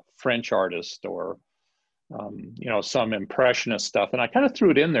French artist or some impressionist stuff, and I kind of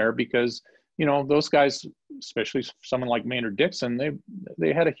threw it in there because those guys, especially someone like Maynard Dixon,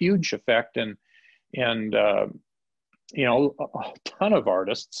 they had a huge effect, and a ton of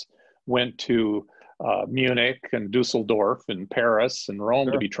artists went to Munich and Dusseldorf and Paris and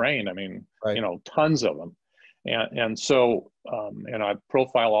Rome to be trained. I mean, tons of them. And so, and I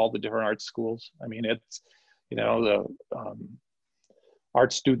profile all the different art schools. I mean, it's, the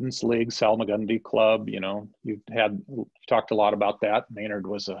Art Students League, Salmagundi Club, you talked a lot about that. Maynard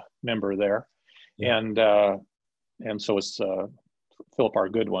was a member there. Yeah. And so is Phillip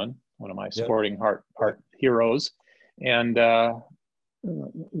Goodwin, one of my sporting art heroes. And the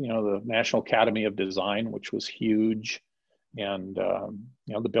National Academy of Design, which was huge, and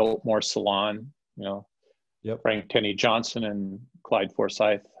the Biltmore Salon. Yep. Frank Tenney Johnson and Clyde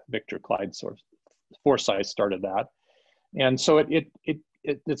Forsyth, Victor Clyde Forsyth started that. And so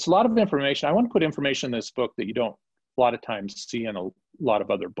it's a lot of information. I want to put information in this book that you don't a lot of times see in a lot of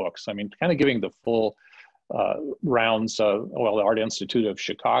other books. I mean, kind of giving the full rounds of, the Art Institute of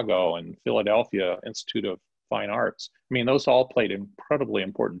Chicago and Philadelphia Institute of Fine Arts. I mean, those all played incredibly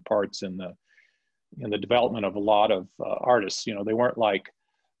important parts in the development of a lot of artists. They weren't like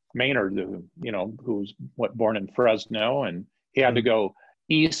Maynard, who was born in Fresno, and he had to go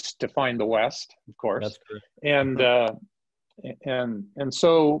east to find the West, of course. That's correct. And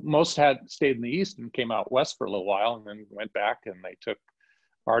so most had stayed in the East and came out west for a little while, and then went back and they took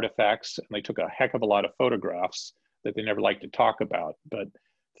artifacts and they took a heck of a lot of photographs that they never liked to talk about. But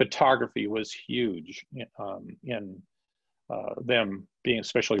photography was huge in them being,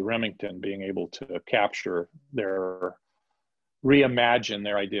 especially Remington, being able to capture reimagine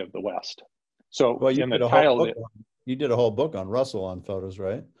their idea of the West. So in the title, you did a whole book on Russell on photos,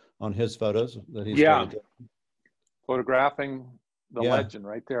 right? On his photos that he started photographing the legend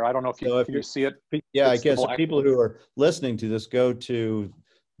right there. I don't know if you see it. Yeah, I guess people who are listening to this, go to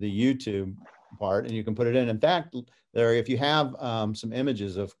the YouTube part and you can put it in. In fact, Larry, if you have some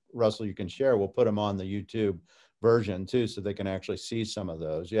images of Russell you can share, we'll put them on the YouTube version too, so they can actually see some of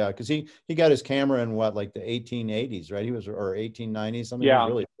those. Yeah, because he got his camera in like the 1880s, right? Or 1890s, something. Yeah,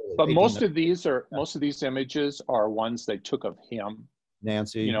 really, but most of these images are ones they took of him.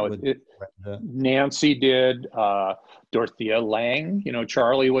 Nancy, Nancy did. Dorothea Lange.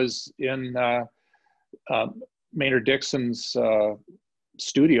 Charlie was in Maynard Dixon's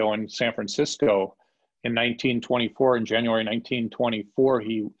studio in San Francisco in 1924. In January 1924,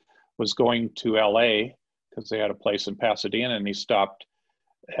 he was going to L.A. because they had a place in Pasadena, and he stopped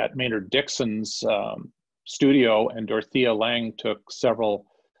at Maynard Dixon's studio, and Dorothea Lange took several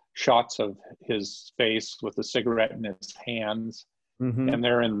shots of his face with a cigarette in his hands, and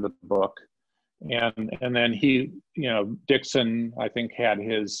they're in the book. And then Dixon, I think, had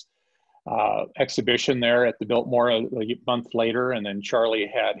his exhibition there at the Biltmore a month later, and then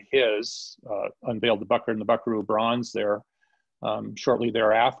Charlie had his unveiled the Buckard and the Buckaroo Bronze there shortly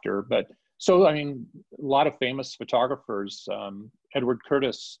thereafter. But so, I mean, a lot of famous photographers. Edward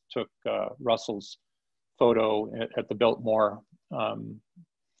Curtis took Russell's photo at the Biltmore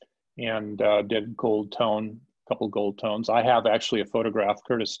and did a couple gold tones. I have actually a photograph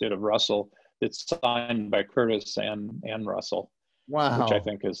Curtis did of Russell that's signed by Curtis and Russell. Wow. Which I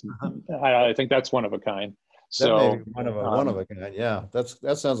think is, I think that's one of a kind. That may be one of a kind. Yeah, that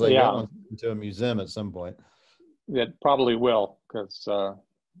sounds like that one's into a museum at some point. It probably will, because I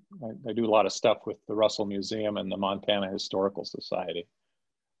do a lot of stuff with the Russell Museum and the Montana Historical Society.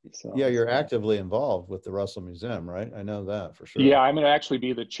 So, yeah, you're actively involved with the Russell Museum, right? I know that for sure. Yeah, I'm going to actually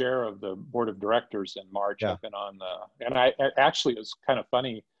be the chair of the board of directors in March. Yeah. I've been on and I actually, it's kind of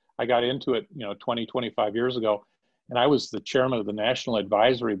funny. I got into it, 25 years ago, and I was the chairman of the National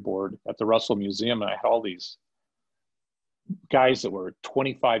Advisory Board at the Russell Museum, and I had all these guys that were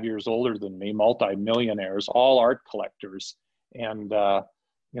 25 years older than me, multi-millionaires, all art collectors, and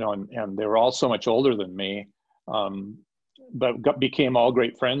and they were all so much older than me, but became all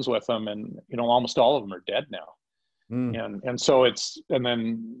great friends with them, and almost all of them are dead now. And so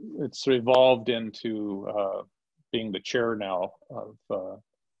then it's evolved into being the chair now of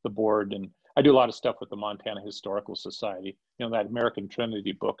the board, and I do a lot of stuff with the Montana Historical Society. That American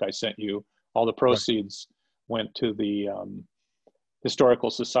Trinity book I sent you, all the proceeds went to the Historical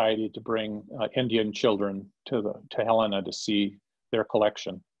Society to bring Indian children to Helena to see their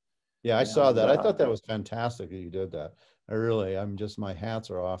collection. Yeah, I saw that. I thought that was fantastic that you did that. My hats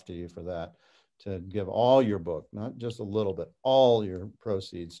are off to you for that, to give all your book, not just a little bit, all your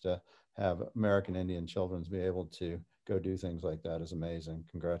proceeds to have American Indian children be able to go do things like that is amazing.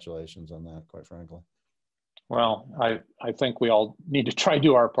 Congratulations on that, quite frankly. Well, I think we all need to try to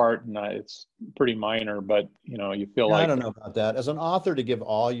do our part, and it's pretty minor, but you feel like, I don't know about that. As an author, to give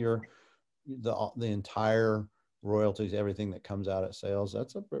all the entire royalties, everything that comes out at sales,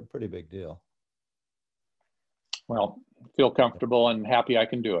 that's a pretty big deal. Well, feel comfortable and happy I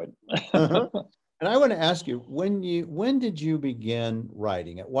can do it. And I want to ask you, when did you begin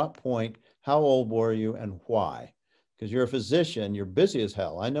writing? At what point? How old were you, and why? Because you're a physician, you're busy as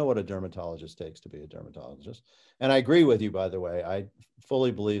hell. I know what a dermatologist takes to be a dermatologist. And I agree with you, by the way. I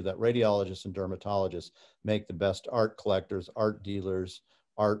fully believe that radiologists and dermatologists make the best art collectors, art dealers,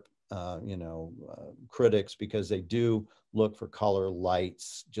 art critics, because they do look for color,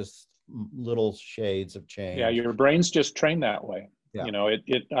 lights, just little shades of Yeah, change. your brain's just trained that way. Yeah.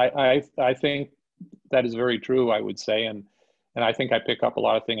 I think that is very true, I would say. And I think I pick up a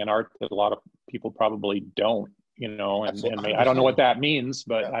lot of things in art that a lot of people probably don't, Absolutely, and I don't know 100%. what that means,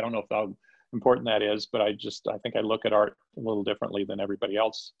 but Yeah. I don't know how important that is, but I think I look at art a little differently than everybody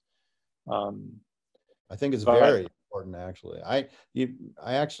else. I think it's But very important, actually. I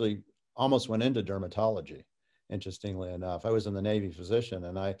actually almost went into dermatology, interestingly enough. I was in the Navy physician,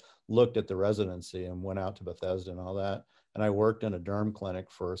 and I looked at the residency and went out to Bethesda and all that. And I worked in a derm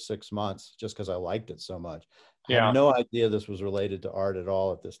clinic for 6 months just because I liked it so much. I had yeah, no idea this was related to art at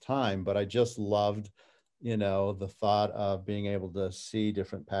all at this time, but I just loved, the thought of being able to see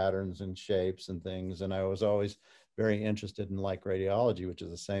different patterns and shapes and things. And I was always very interested in like radiology, which is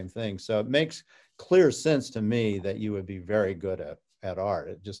the same thing. So it makes clear sense to me that you would be very good at art.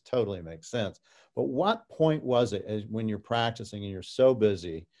 It just totally makes sense. But what point was it when you're practicing and you're so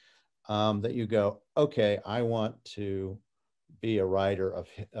busy that you go, okay, I want to be a writer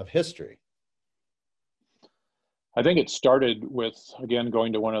of history? I think it started with, again,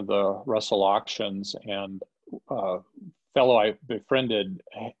 going to one of the Russell auctions, and a fellow I befriended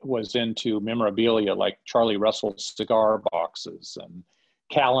was into memorabilia like Charlie Russell cigar boxes and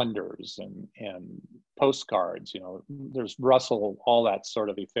calendars and postcards. There's Russell, all that sort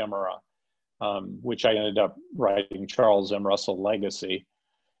of ephemera, which I ended up writing Charles M. Russell Legacy,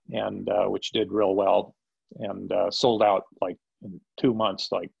 and which did real well, and sold out like in 2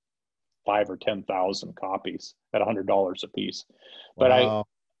 months, like 5 or 10,000 copies at $100 a piece. But Wow.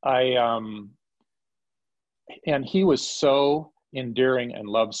 I and he was so endearing and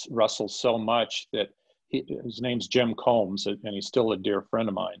loves Russell so much that his name's Jim Combs, and he's still a dear friend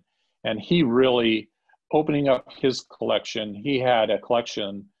of mine. And he really, opening up his collection, he had a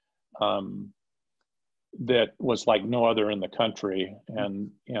collection that was like no other in the country.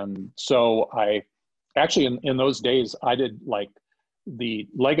 And so I actually, in those days, I did like the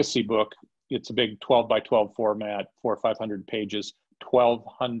legacy book. It's a big 12 by 12 format, 400 or 500 pages,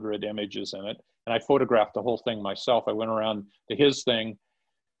 1,200 images in it. And I photographed the whole thing myself. I went around to his thing.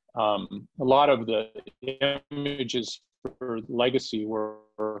 A lot of the images for legacy were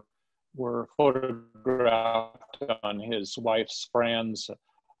photographed on his wife's friend's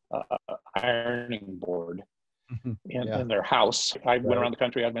ironing board Yeah. in their house. I went Right. around the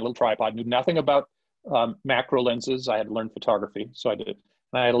country. I had my little tripod, knew nothing about macro lenses. I had learned photography, so I did.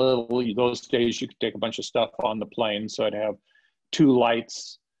 And I had those days you could take a bunch of stuff on the plane. So I'd have two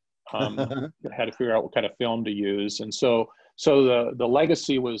lights. Had to figure out what kind of film to use. And so the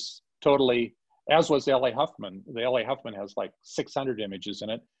legacy was totally, as was the LA Huffman. The LA Huffman has like 600 images in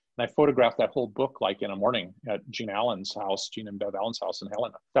it. And I photographed that whole book like in a morning at Gene and Bev Allen's house in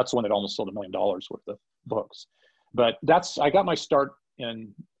Helena. That's the one that almost sold $1 million worth of books. But I got my start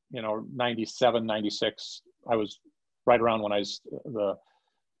in 97, 96. I was right around when I was the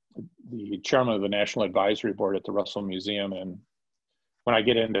chairman of the National Advisory Board at the Russell Museum. And when I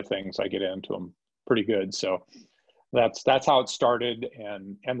get into things, I get into them pretty good. So that's how it started,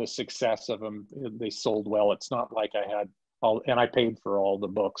 and the success of them. They sold well. It's not like I had all, and I paid for all the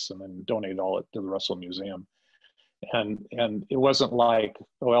books and then donated all it to the Russell Museum. And it wasn't like,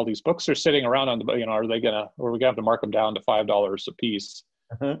 oh, well, these books are sitting around are we gonna have to mark them down to $5 a piece?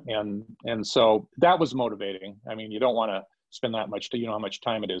 And so that was motivating. I mean, you don't want to spend that much, how much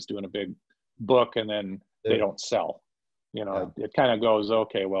time it is doing a big book and then they don't sell. It kind of goes,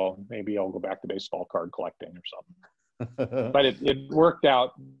 okay, well, maybe I'll go back to baseball card collecting or something. But it worked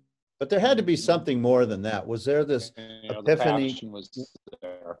out. But there had to be something more than that. Was there this The epiphany? passion was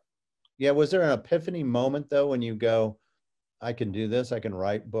there. Yeah, was there an epiphany moment though when you go, I can do this, I can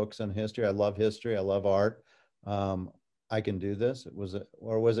write books on history, I love history, I love art, I can do this?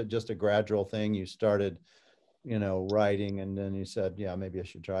 Or was it just a gradual thing? You started, writing, and then you said, yeah, maybe I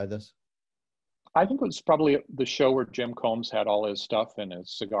should try this? I think it was probably the show where Jim Combs had all his stuff in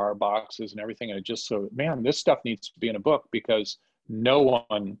his cigar boxes and everything. And it just so, man, this stuff needs to be in a book because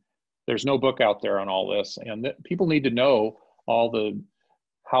there's no book out there on all this. And people need to know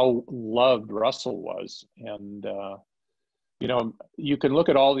how loved Russell was. And, you can look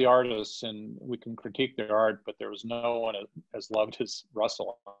at all the artists and we can critique their art, but there was no one as loved as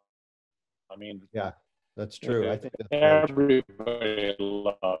Russell. I mean, Yeah, that's true. I think that's everybody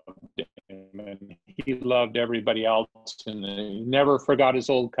loved him, and he loved everybody else, and he never forgot his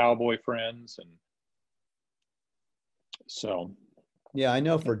old cowboy friends, and so. Yeah, I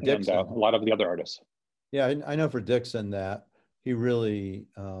know for Dixon, a lot of the other artists. Yeah, I know for Dixon that he really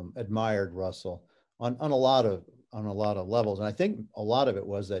admired Russell on a lot of levels, and I think a lot of it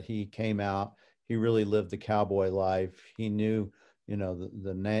was that he came out, he really lived the cowboy life. He knew you know,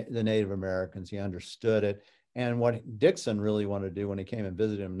 the Native Americans. He understood it. And what Dixon really wanted to do when he came and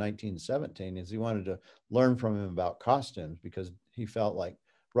visited him in 1917 is he wanted to learn from him about costumes, because he felt like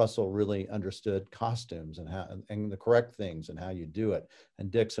Russell really understood costumes and how, and the correct things and how you do it.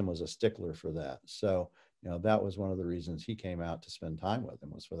 And Dixon was a stickler for that. So, you know, that was one of the reasons he came out to spend time with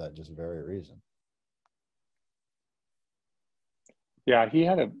him, was for that just very reason. Yeah, he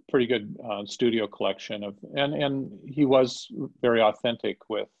had a pretty good studio collection of, and he was very authentic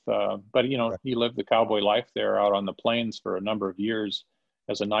with, but you know, Right. he lived the cowboy life there out on the plains for a number of years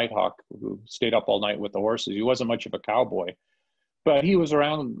as a nighthawk who stayed up all night with the horses. He wasn't much of a cowboy, but he was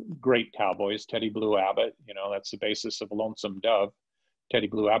around great cowboys. Teddy Blue Abbott, you know, that's the basis of Lonesome Dove, Teddy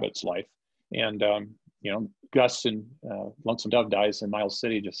Blue Abbott's life. And, you know, Gus and Lonesome Dove dies in Miles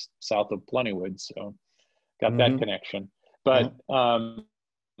City, just south of Plentywood. So got that connection. But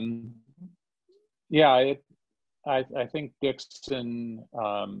yeah, I think Dixon,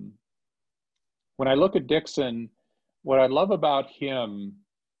 when I look at Dixon, what I love about him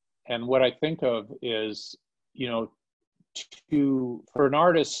and what I think of is, you know, for an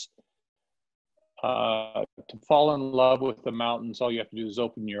artist to fall in love with the mountains, all you have to do is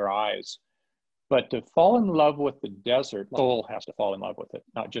open your eyes. But to fall in love with the desert, the soul has to fall in love with it,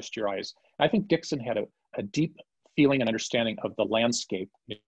 not just your eyes. I think Dixon had a deep feeling and understanding of the landscape.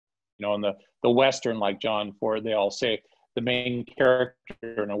 You know, in the Western, like John Ford, they all say the main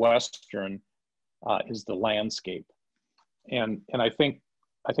character in a Western is the landscape. And I think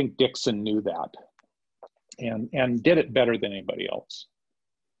Dixon knew that and did it better than anybody else.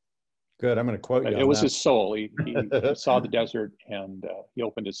 Good. I'm going to quote you on it was that. his soul. He saw the desert and he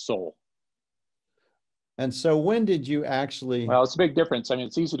opened his soul. And so when did you actually? Well, it's a big difference. I mean,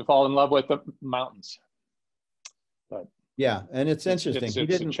 it's easy to fall in love with the mountains, but yeah, and it's interesting. He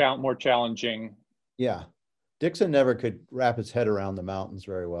didn't. More challenging. Yeah, Dixon never could wrap his head around the mountains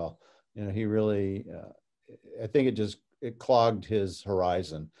very well. You know, he really, I think it clogged his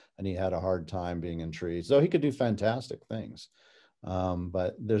horizon, and he had a hard time being in trees. So he could do fantastic things.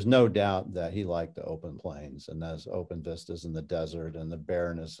 But there's no doubt that he liked the open plains and those open vistas and the desert and the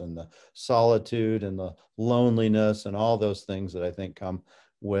bareness and the solitude and the loneliness and all those things that I think come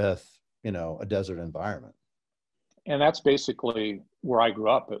with, you know, a desert environment. And that's basically where I grew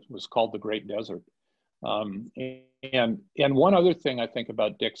up. It was called the Great Desert. And one other thing I think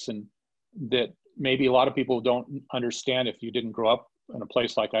about Dixon that maybe a lot of people don't understand if you didn't grow up in a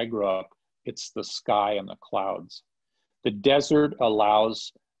place like I grew up, it's the sky and the clouds. The desert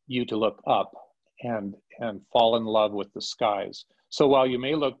allows you to look up and fall in love with the skies. So while you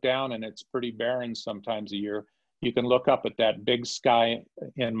may look down and it's pretty barren sometimes a year, you can look up at that big sky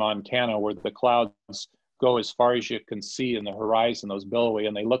in Montana where the clouds go as far as you can see in the horizon, those billowy,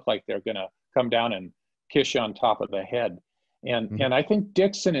 and they look like they're going to come down and kiss you on top of the head. And I think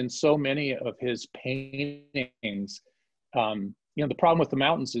Dixon, in so many of his paintings, you know, the problem with the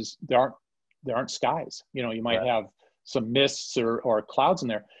mountains is there aren't skies. You know, you might have some mists or clouds in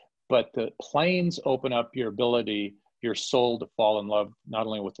there, but the plains open up your ability, your soul, to fall in love not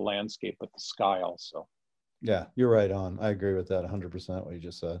only with the landscape but the sky also. Yeah, you're right on. I agree with that 100% what you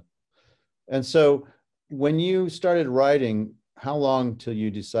just said. And so when you started writing, how long till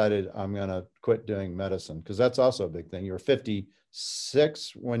you decided I'm going to quit doing medicine? Because that's also a big thing. You were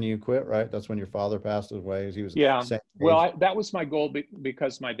 56 when you quit, right? That's when your father passed away. He was well, that was my goal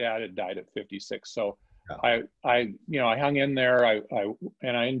because my dad had died at 56. So I hung in there.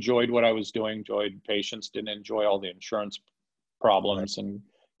 I enjoyed what I was doing. Enjoyed patients. Didn't enjoy all the insurance problems and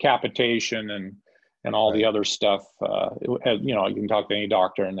capitation and all the other stuff. You know, you can talk to any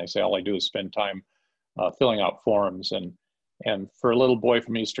doctor and they say all I do is spend time filling out forms. And for a little boy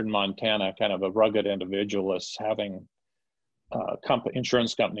from Eastern Montana, kind of a rugged individualist, having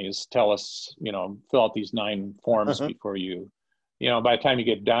insurance companies tell us, you know, fill out these 9 forms before you know, by the time you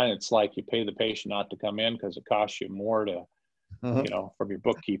get done, it's like you pay the patient not to come in because it costs you more to, you know, from your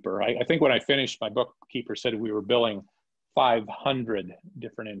bookkeeper. I think when I finished, my bookkeeper said we were billing 500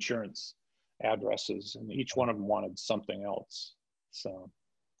 different insurance addresses, and each one of them wanted something else. So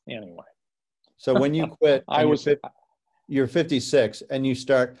anyway. So when you quit, you're 56 and you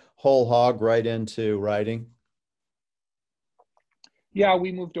start whole hog right into writing. Yeah,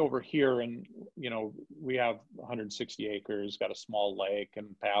 we moved over here and, you know, we have 160 acres, got a small lake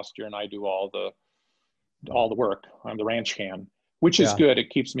and pasture, and I do all the work. I'm the ranch hand, which is good. It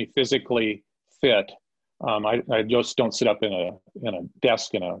keeps me physically fit. I just don't sit up in a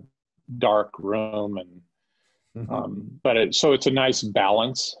desk in a dark room and so it's a nice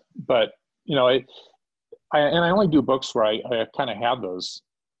balance. But, you know, I only do books where I kind of have those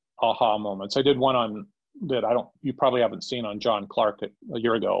aha moments. I did one on that you probably haven't seen on John Clark a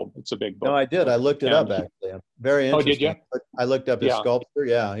year ago. It's a big No, book. I did. I looked it up actually. Very Oh, did interesting. you? I looked up his Yeah. sculpture.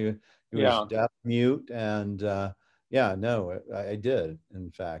 Yeah, he was Yeah. deaf, mute, and yeah, no, I did, in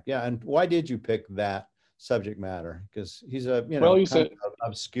fact. Yeah, and why did you pick that subject matter? Because he's a, Well, kind of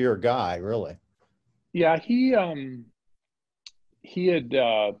obscure guy, really. Yeah, he had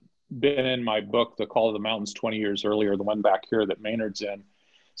been in my book, The Call of the Mountains, 20 years earlier, the one back here that Maynard's in.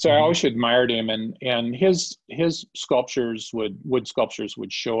 So I always admired him, and his sculptures wood sculptures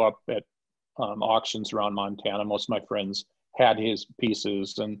would show up at auctions around Montana. Most of my friends had his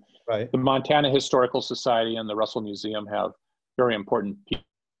pieces, and Right. the Montana Historical Society and the Russell Museum have very important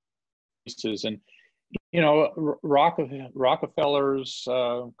pieces. And Rockefeller's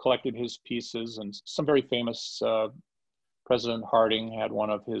collected his pieces, and some very famous President Harding had one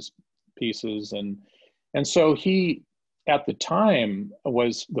of his pieces, and so he, at the time,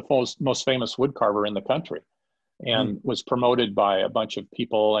 was the most famous woodcarver in the country, and was promoted by a bunch of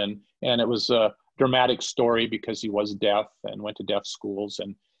people, and it was a dramatic story because he was deaf and went to deaf schools,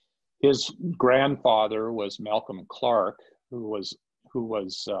 and his grandfather was Malcolm Clark, who was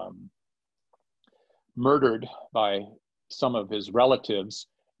murdered by some of his relatives,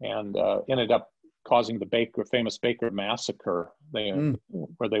 and ended up causing the famous Baker massacre, where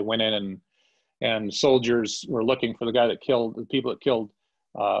they went in and soldiers were looking for the people that killed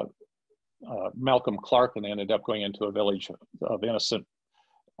Malcolm Clark, and they ended up going into a village of innocent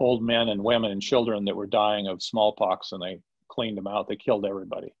old men and women and children that were dying of smallpox, and they cleaned them out. They killed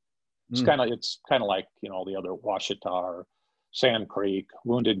everybody. It's kind of like the other Washita or Sand Creek,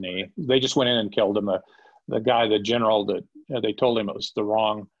 Wounded Knee. They just went in and killed him. The general that they told him it was the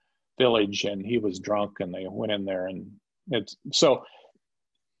wrong village, and he was drunk, and they went in there, and it's so.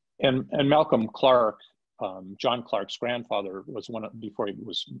 And Malcolm Clark, John Clark's grandfather, before he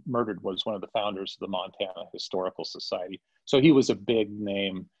was murdered, was one of the founders of the Montana Historical Society. So he was a big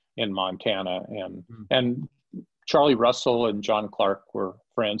name in Montana, and Charlie Russell and John Clark were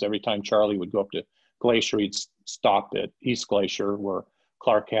friends. Every time Charlie would go up to Glacier, he'd stop at East Glacier, where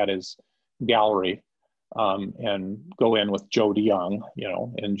Clark had his gallery, and go in with Joe DeYoung,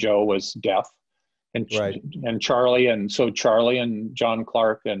 and Joe was deaf, and Charlie, and so Charlie and John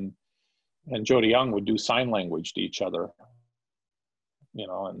Clark and Joe DeYoung would do sign language to each other,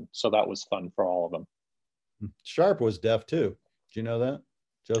 and so that was fun for all of them. Sharp was deaf too. Do you know that?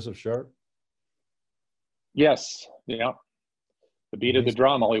 Joseph Sharp? Yes. Yeah. The beat of the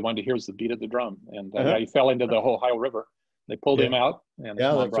drum. All he wanted to hear was the beat of the drum. And he fell into the Ohio River. They pulled him out, and his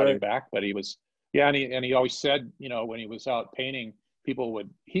mom brought him back. But he was, and he always said, when he was out painting,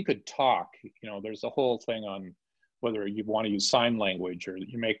 he could talk. There's a whole thing on whether you want to use sign language or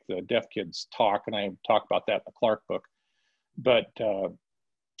you make the deaf kids talk. And I talk about that in the Clark book. But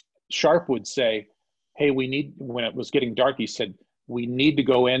Sharp would say, hey, when it was getting dark, he said, we need to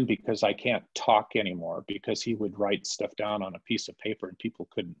go in because I can't talk anymore, because he would write stuff down on a piece of paper and people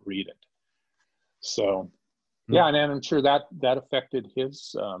couldn't read it. So, yeah, and I'm sure that affected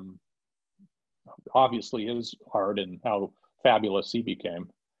his, obviously his art and how fabulous he became.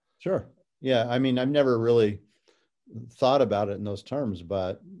 Sure. Yeah. I mean, I've never really thought about it in those terms,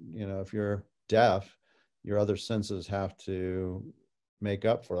 but, if you're deaf, your other senses have to make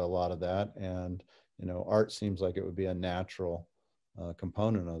up for a lot of that. And, art seems like it would be a natural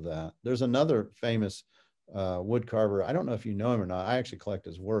component of that. There's another famous wood carver. I don't know if you know him or not. I actually collect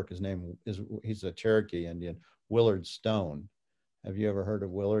his work. He's a Cherokee Indian, Willard Stone. Have you ever heard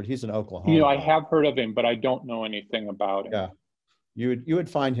of Willard? He's in Oklahoma. I have heard of him, but I don't know anything about him. Yeah. You would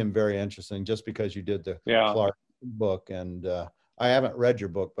find him very interesting just because you did the Clark book. And I haven't read your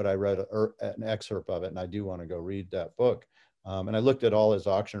book, but I read an excerpt of it, and I do want to go read that book. And I looked at all his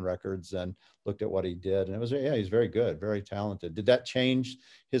auction records and looked at what he did, and he's very good, very talented. Did that change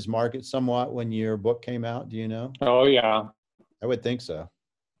his market somewhat when your book came out? Do you know? Oh yeah, I would think so.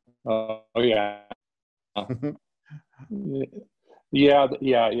 Oh yeah,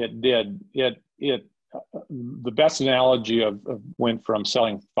 yeah. It did. It the best analogy of went from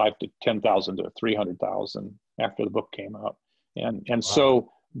selling 5,000 to 10,000 to 300,000 after the book came out, and so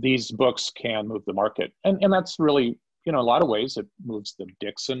these books can move the market, and that's really. A lot of ways it moves the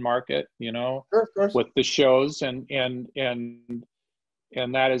Dixon market, Sure, of course. with the shows, and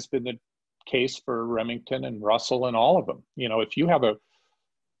that has been the case for Remington and Russell and all of them. If you have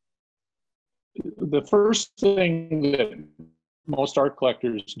the first thing that most art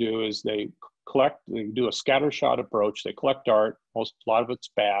collectors do is they do a scattershot approach. They collect art. A lot of it's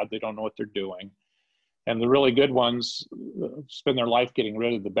bad. They don't know what they're doing. And the really good ones spend their life getting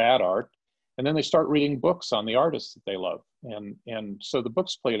rid of the bad art. And then they start reading books on the artists that they love. And so the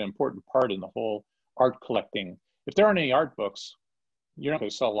books play an important part in the whole art collecting. If there aren't any art books, you're not going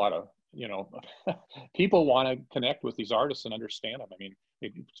to sell a lot of, people want to connect with these artists and understand them. I mean,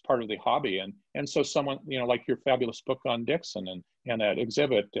 it's part of the hobby. And so someone, like your fabulous book on Dixon and that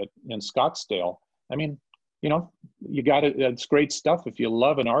exhibit in Scottsdale, I mean, you got it. It's great stuff. If you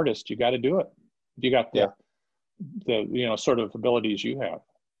love an artist, you got to do it. If you got the sort of abilities you have.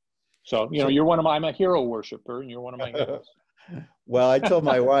 So, you're one of my, I'm a hero worshiper, and you're one of my heroes. Well, I told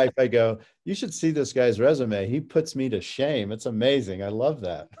my wife, I go, you should see this guy's resume. He puts me to shame. It's amazing. I love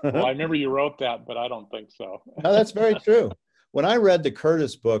that. Well, I remember you wrote that, but I don't think so. No, that's very true. When I read the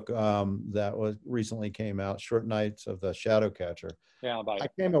Curtis book that was recently came out, Short Nights of the Shadowcatcher, I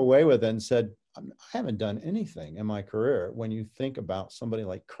came away with it and said, I haven't done anything in my career. When you think about somebody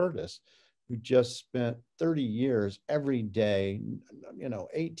like Curtis, who just spent 30 years every day,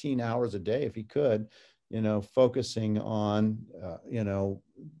 18 hours a day, if he could, focusing on,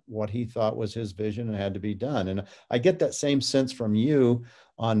 what he thought was his vision and had to be done. And I get that same sense from you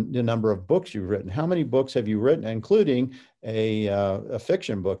on the number of books you've written. How many books have you written, including a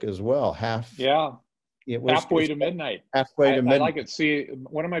fiction book as well? Halfway to Midnight. Halfway to Midnight. I like it. See,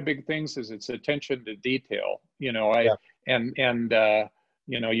 one of my big things is it's attention to detail. You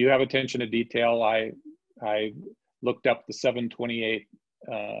have attention to detail. I looked up the 728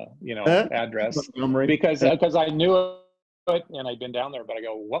 address because I knew it and I'd been down there, but I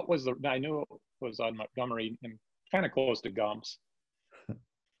go, I knew it was on Montgomery and kind of close to Gumps.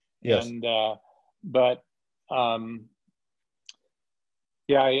 Yes. And I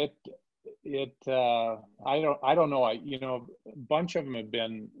don't know. A bunch of them have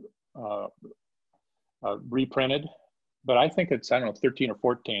been reprinted, but I think it's, 13 or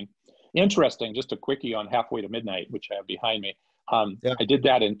 14. Interesting, just a quickie on Halfway to Midnight, which I have behind me. I did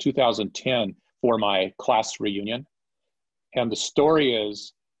that in 2010 for my class reunion. And the story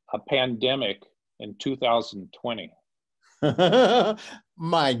is a pandemic in 2020.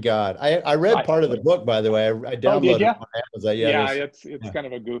 My God. I read part of the book, by the way. I downloaded it on Amazon. It's kind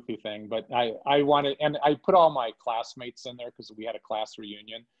of a goofy thing, but I wanted, and I put all my classmates in there because we had a class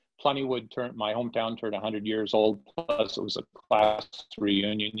reunion. Plentywood my hometown turned 100 years old, plus it was a class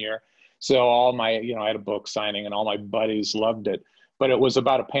reunion year. So all my, I had a book signing and all my buddies loved it. But it was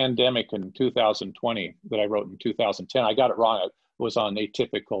about a pandemic in 2020 that I wrote in 2010. I got it wrong. It was on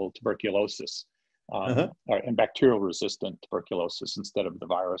atypical tuberculosis and bacterial resistant tuberculosis instead of the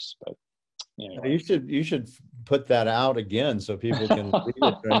virus. But anyway. You should put that out again so people can read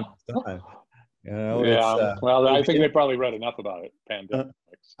it during this time. Well, I think they probably read enough about it. Pandemics.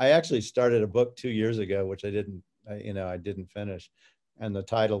 I actually started a book 2 years ago, which I didn't finish. And the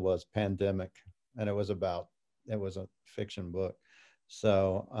title was Pandemic, and it was a fiction book.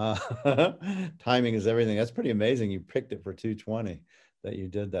 So timing is everything. That's pretty amazing. You picked it for 220 that you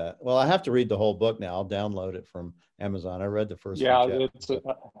did that. Well, I have to read the whole book now. I'll download it from Amazon. I read the first. The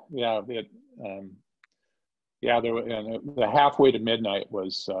Halfway to Midnight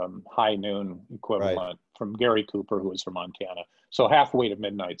was High Noon equivalent from Gary Cooper, who was from Montana. So Halfway to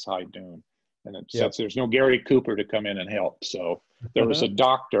Midnight's High Noon. And it says there's no Gary Cooper to come in and help. So there was a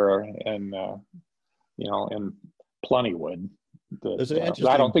doctor in Plentywood.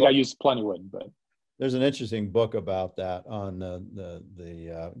 I don't think I used Plentywood, but there's an interesting book about that on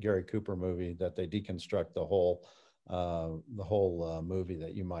the Gary Cooper movie that they deconstruct the whole movie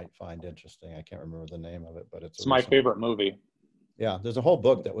that you might find interesting. I can't remember the name of it, but it's my favorite movie. Yeah, there's a whole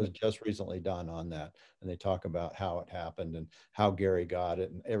book that was just recently done on that, and they talk about how it happened and how Gary got it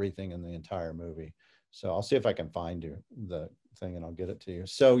and everything in the entire movie. So I'll see if I can find you the thing and I'll get it to you.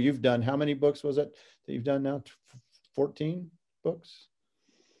 So you've done, how many books was it that you've done now? 14 books?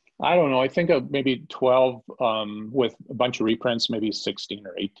 I don't know. I think of maybe 12 with a bunch of reprints, maybe 16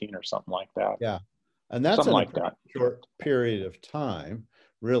 or 18 or something like that. Yeah. And that's something like that short period of time,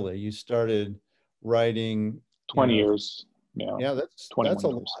 really. You started writing 20 years. Yeah, that's a years.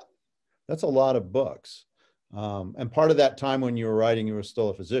 lot. That's a lot of books. And part of that time when you were writing, you were still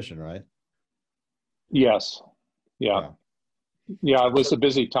a physician, right? Yes. Yeah. It was a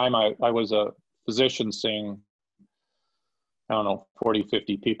busy time. I was a physician seeing, 40,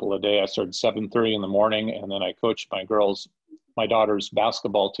 50 people a day. I started 7:30 in the morning, and then I coached my daughter's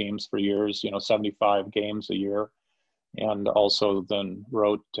basketball teams for years, 75 games a year. And also then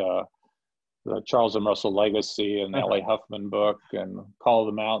wrote the Charles M. Russell Legacy and the L.A. Huffman book and Call of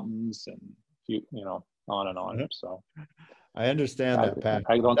the Mountains and, on and on. So I understand that passion.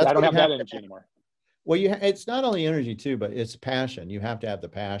 I don't have that energy anymore. Well, it's not only energy too, but it's passion. You have to have the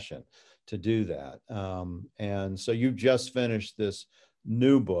passion to do that. And so you just finished this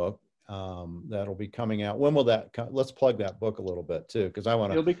new book. that'll be coming out. When will that come? Let's plug that book a little bit too, because I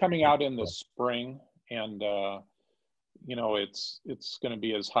want to. It'll be coming out in the spring, and you know, it's going to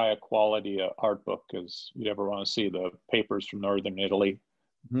be as high a quality a art book as you'd ever want to see. The papers from northern Italy,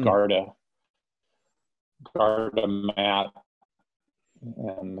 Garda matte.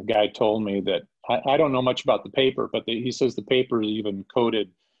 And the guy told me that I don't know much about the paper, but he says the paper is even coated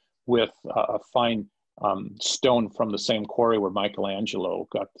with a fine stone from the same quarry where Michelangelo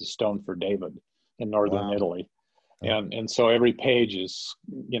got the stone for David in northern Italy. And so every page is,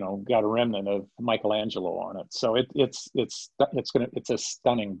 you know, got a remnant of Michelangelo on it. So it's a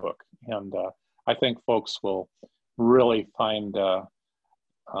stunning book, and I think folks will really find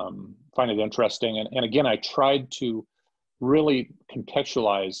it interesting. And again, I tried to really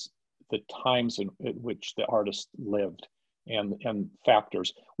contextualize the times in which the artist lived and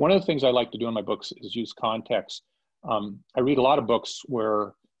factors. One of the things I like to do in my books is use context. I read a lot of books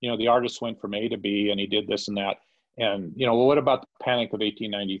where, you know, the artist went from A to B and he did this and that. And, you know, well, what about the Panic of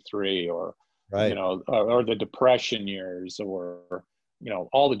 1893 or, you know, or the Depression years, or, you know,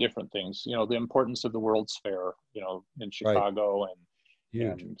 all the different things, you know, the importance of the World's Fair, you know, in Chicago and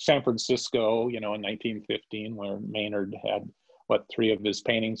San Francisco, you know, in 1915, where Maynard had, what, 3 of his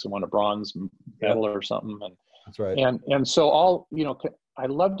paintings and won a bronze medal or something. And that's right. And so all, you know, I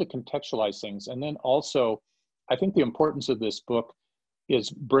love to contextualize things. And then also, I think the importance of this book is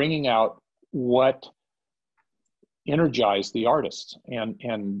bringing out what energized the artists. And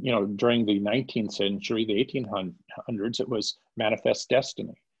you know, during the 19th century, the 1800s, it was manifest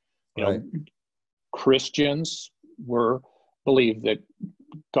destiny. You know, Christians believed that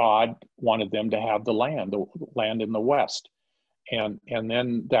God wanted them to have the land in the West. And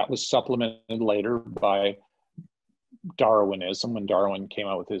then that was supplemented later by Darwinism, when Darwin came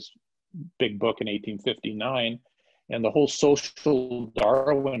out with his big book in 1859, and the whole social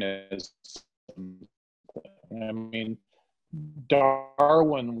Darwinism. I mean,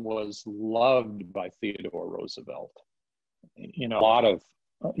 Darwin was loved by Theodore Roosevelt. You know, a lot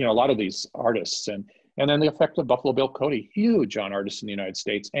of these artists, and then the effect of Buffalo Bill Cody, huge on artists in the United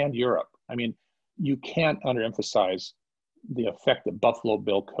States and Europe. I mean, you can't underemphasize the effect that Buffalo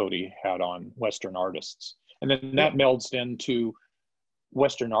Bill Cody had on Western artists. And then that melds into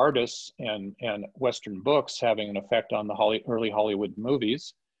Western artists and Western books having an effect on the early Hollywood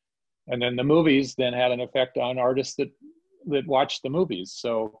movies. And then the movies then had an effect on artists that watched the movies.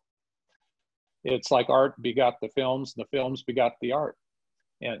 So it's like art begot the films, and the films begot the art.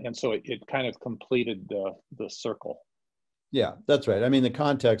 And so it kind of completed the circle. Yeah, that's right. I mean, the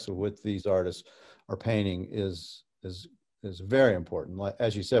context of what these artists are painting is very important. Like,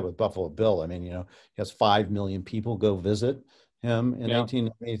 as you said, with Buffalo Bill, I mean, you know, he has 5 million people go visit him in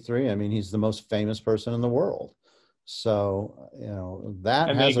 1893. I mean, he's the most famous person in the world. So, you know, that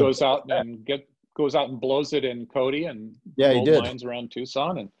and then he goes out and blows it in Cody and gold mines around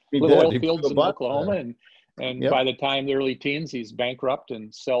Tucson and little oil fields in Oklahoma. And by the time the early teens, he's bankrupt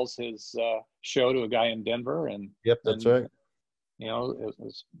and sells his show to a guy in Denver. And that's right. You know,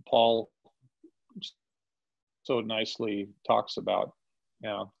 as Paul so nicely talks about, you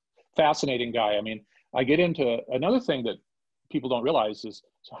know, fascinating guy. I mean, I get into another thing that people don't realize is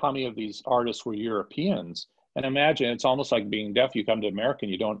how many of these artists were Europeans. And imagine, it's almost like being deaf. You come to America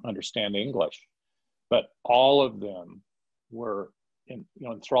and you don't understand English, but all of them were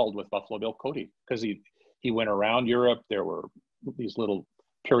enthralled with Buffalo Bill Cody, because he went around Europe. There were these little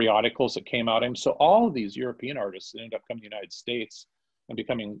periodicals that came out of him. So all of these European artists that ended up coming to the United States and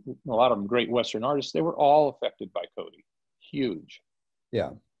becoming, a lot of them, great Western artists, they were all affected by Cody. Huge. Yeah.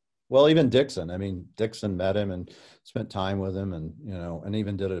 Well, even Dixon. I mean, Dixon met him and spent time with him, and, you know, and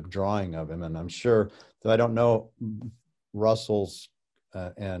even did a drawing of him. And I'm sure, though I don't know Russell's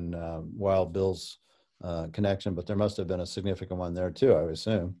and Wild Bill's connection, but there must have been a significant one there too, I would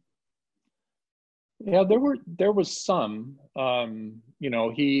assume. Yeah, there was some. You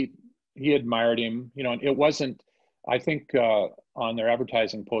know, he admired him. You know, and it wasn't. I think on their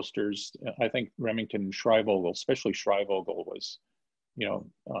advertising posters, I think Remington and Shrivogel, especially Shrivogel, was, you know,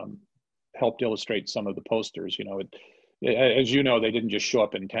 helped illustrate some of the posters. You know, as you know, they didn't just show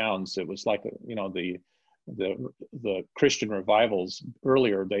up in towns. It was like, you know, the Christian revivals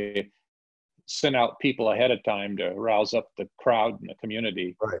earlier, they sent out people ahead of time to rouse up the crowd in the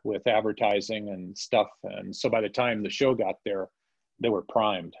community with advertising and stuff. And so by the time the show got there, they were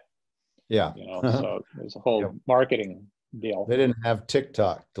primed. Yeah. You know, so there's a whole marketing deal. They didn't have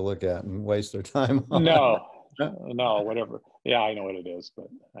TikTok to look at and waste their time on. No, whatever. Yeah, I know what it is, but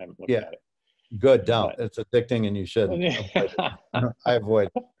I haven't looked at it. Good, don't. It's addicting and you shouldn't. I avoid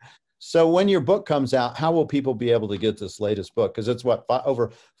it. So when your book comes out, how will people be able to get this latest book? Because it's what,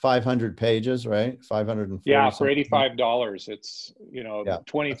 over 500 pages, right? 540 Yeah, for something. $85. It's, Yeah, that's a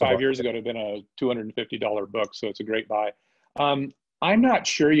 25 years bargain. ago, it would have been a $250 book. So it's a great buy. I'm not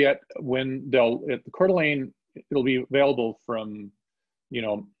sure yet when at the Coeur d'Alene, it'll be available from, you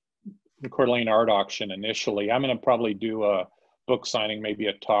know, the Coeur d'Alene art auction initially. I'm going to probably do a book signing, maybe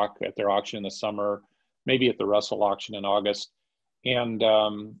a talk at their auction in the summer, maybe at the Russell auction in August. And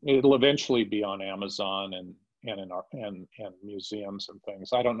it'll eventually be on Amazon and museums and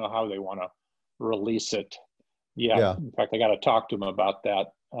things. I don't know how they want to release it yet. Yeah. In fact, I got to talk to them about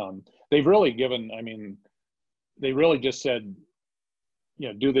that. They've really given, they really just said,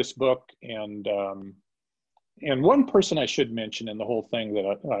 do this book. And one person I should mention in the whole thing that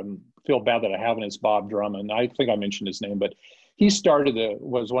I feel bad that I haven't is Bob Drummond. I think I mentioned his name, but he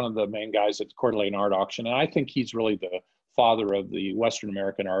was one of the main guys at the Coeur d'Alene Art Auction, and I think he's really the father of the Western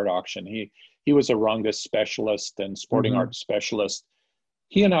American art auction. He was a rungus specialist and sporting art specialist.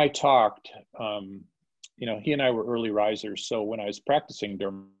 He and I talked. He and I were early risers, so when I was practicing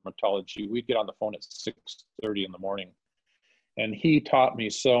dermatology, we'd get on the phone at 6:30 in the morning, and he taught me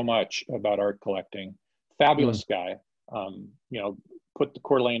so much about art collecting. Fabulous guy. Put the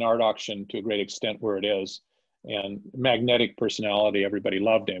Coeur d'Alene Art Auction to a great extent where it is, and magnetic personality. Everybody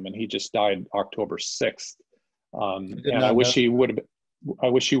loved him, and he just died October 6th. And I wish he would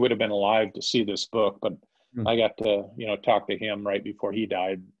have been alive to see this book, but I got to, talk to him right before he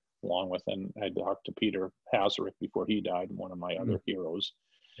died, along with, and I talked to Peter Hazarick before he died, one of my other heroes.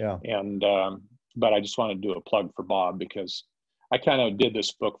 Yeah. And, but I just want to do a plug for Bob, because I kind of did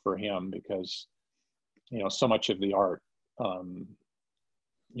this book for him, because, so much of the art,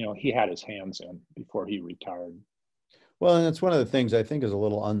 he had his hands in before he retired. Well, and it's one of the things I think is a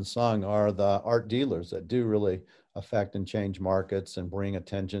little unsung are the art dealers that do really affect and change markets and bring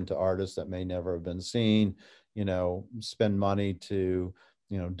attention to artists that may never have been seen, spend money to,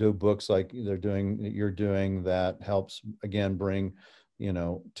 do books like you're doing that helps, again, bring,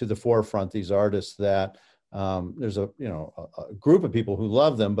 to the forefront these artists that there's a group of people who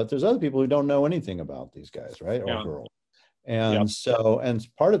love them, but there's other people who don't know anything about these guys, right? Or girls. And so, and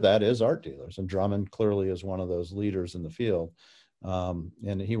part of that is art dealers, and Drummond clearly is one of those leaders in the field.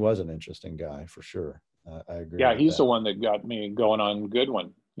 And he was an interesting guy for sure. I agree. Yeah, he's the one that got me going on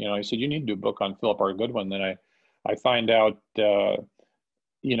Goodwin. He said, you need to do a book on Phillip R. Goodwin. Then I find out, he's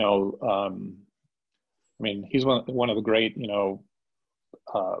one of the great,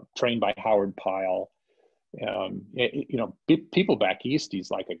 trained by Howard Pyle. People back east,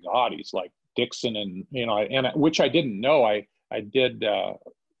 he's like a god. He's like Dixon, and which I didn't know. I did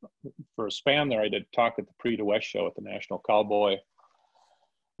for a span there. I did talk at the Prix de West show at the National Cowboy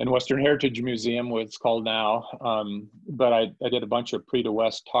and Western Heritage Museum, what it's called now. But I did a bunch of Prix de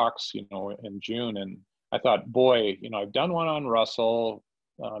West talks, in June, and I thought, boy, I've done one on Russell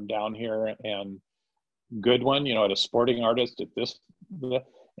down here, and Goodwin, at a sporting artist at this,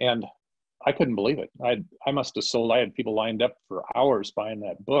 and I couldn't believe it. I must have sold. I had people lined up for hours buying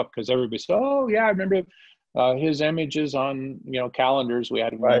that book, because everybody said, "Oh yeah, I remember his images on calendars we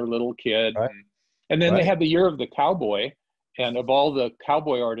had when we were a little kid." Right. And then they had the Year of the Cowboy, and of all the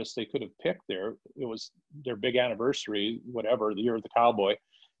cowboy artists they could have picked there, it was their big anniversary, whatever, the Year of the Cowboy,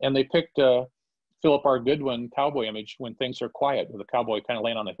 and they picked Phillip R. Goodwin cowboy image, When Things Are Quiet, with a cowboy kind of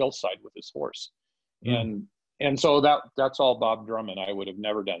laying on a hillside with his horse, and so that's all Bob Drummond. I would have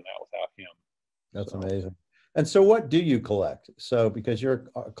never done that without him. That's amazing. And so what do you collect? So, because you're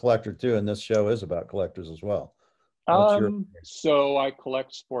a collector too, and this show is about collectors as well. So I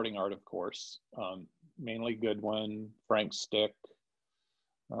collect sporting art, of course, mainly Goodwin, Frank Stick.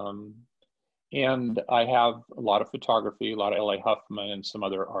 And I have a lot of photography, a lot of L.A. Huffman and some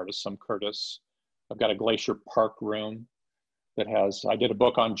other artists, some Curtis. I've got a Glacier Park room that I did a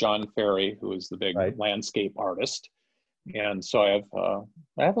book on John Fery, who is the big landscape artist. And so I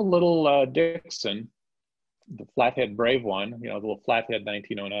have a little Dixon, the Flathead Brave one, the little Flathead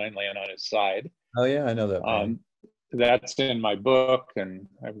 1909 laying on his side. Oh yeah, I know that. That's in my book, and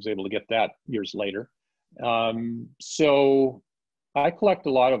I was able to get that years later. So I collect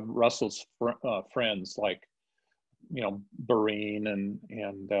a lot of Russell's friends, like, Barine and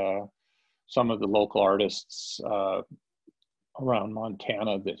some of the local artists around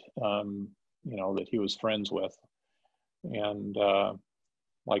Montana that that he was friends with, and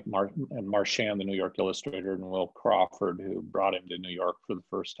like Marchand, the New York Illustrator, and Will Crawford, who brought him to New York for the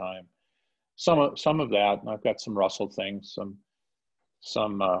first time. Some of that, and I've got some Russell things,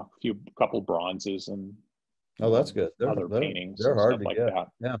 some couple bronzes, and that's good. Other paintings. They're hard to get.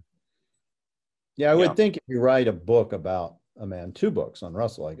 That. Yeah. I would think if you write a book about a man, two books on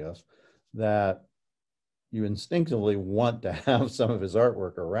Russell, I guess, that you instinctively want to have some of his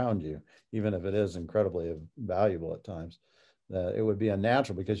artwork around you, even if it is incredibly valuable at times. That it would be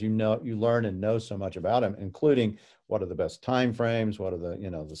unnatural because you learn and know so much about him, including what are the best time frames, what are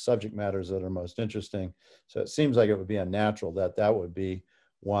the subject matters that are most interesting. So it seems like it would be unnatural that would be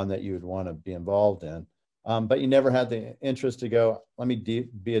one that you would want to be involved in. But you never had the interest to go, let me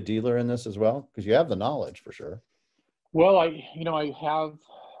be a dealer in this as well, because you have the knowledge for sure. Well, I have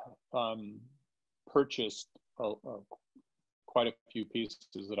purchased quite a few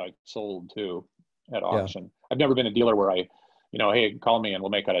pieces that I sold too at auction. Yeah. I've never been a dealer where I, hey, call me and we'll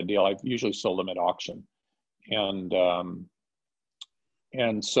make out a deal. I've usually sold them at auction, and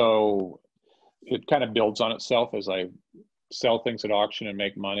so it kind of builds on itself as I sell things at auction and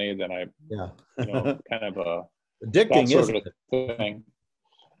make money. Then I, kind of addicting, that sort isn't of thing.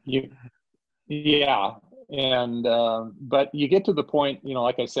 Yeah. And, but you get to the point,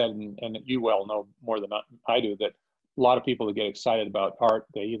 like I said, and you well know more than I do, that a lot of people that get excited about art,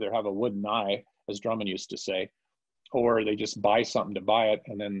 they either have a wooden eye, as Drummond used to say, or they just buy something to buy it.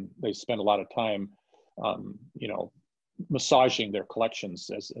 And then they spend a lot of time, massaging their collections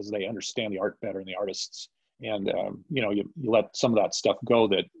as they understand the art better and the artists. And, you let some of that stuff go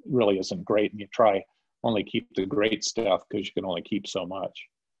that really isn't great. And you try only keep the great stuff because you can only keep so much.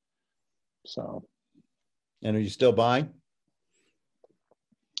 So. And are you still buying?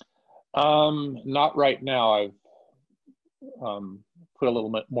 Not right now. I've put a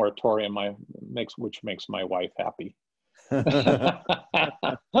little bit moratorium, which makes my wife happy.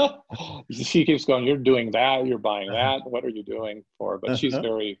 She keeps going, you're doing that, you're buying that, what are you doing for? But she's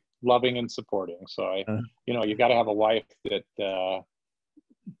very loving and supporting. So you got to have a wife that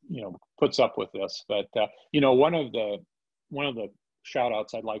puts up with this. But one of the shout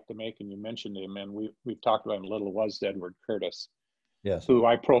outs I'd like to make, and you mentioned him, and we've talked about him a little, was Edward Curtis. Yes. Who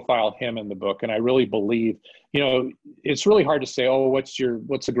I profiled him in the book. And I really believe, it's really hard to say, oh, what's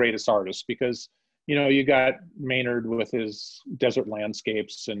the greatest artist? Because, you got Maynard with his desert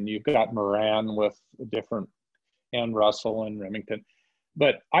landscapes, and you've got Moran with and Russell and Remington.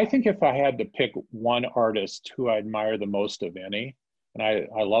 But I think if I had to pick one artist who I admire the most of any, and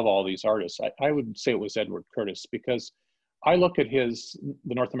I love all these artists, I would say it was Edward Curtis, because I look at the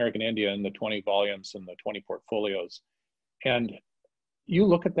North American India and the 20 volumes and the 20 portfolios, and you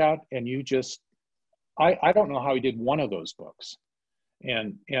look at that and you just, I don't know how he did one of those books.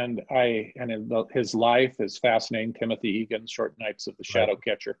 And his life is fascinating. Timothy Egan, Short Nights of the Shadow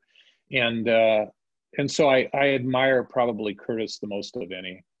Catcher. And so I admire probably Curtis the most of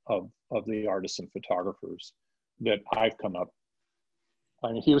any of the artists and photographers that I've come up.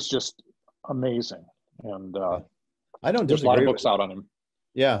 I mean, he was just amazing. And I don't there's a lot of books out on him.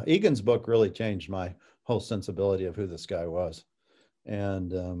 Yeah, Egan's book really changed my whole sensibility of who this guy was.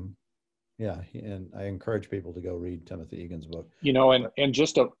 And and I encourage people to go read Timothy Egan's book. And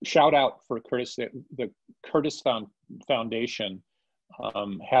just a shout out for Curtis. The Curtis Foundation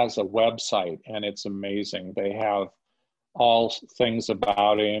has a website, and it's amazing. They have all things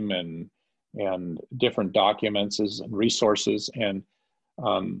about him and different documents and resources, and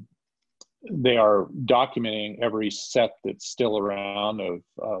they are documenting every set that's still around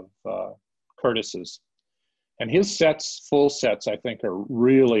of Curtis's. And his sets, full sets, I think are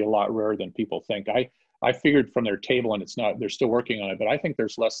really a lot rarer than people think. I figured from their table, and they're still working on it, but I think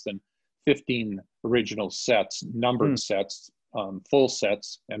there's less than 15 original sets, numbered sets, full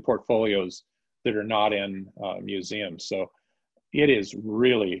sets and portfolios that are not in museums. So it is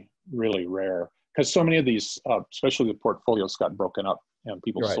really, really rare, because so many of these, especially the portfolios, got broken up and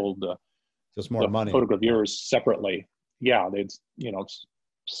people sold the money photographers separately. Yeah, they'd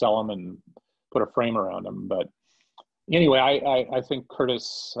sell them and put a frame around them. But anyway, I think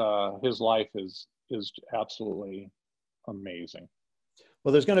Curtis, his life is absolutely amazing.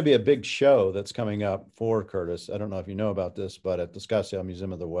 Well, there's going to be a big show that's coming up for Curtis. I don't know if you know about this, but at the Scottsdale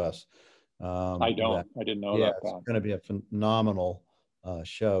Museum of the West. I didn't know about that. It's going to be a phenomenal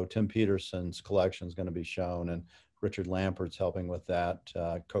show. Tim Peterson's collection is going to be shown, and Richard Lampert's helping with that,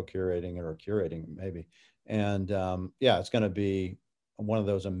 co-curating or curating maybe. And it's going to be one of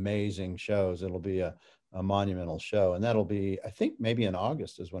those amazing shows. It'll be a monumental show, and that'll be, I think, maybe in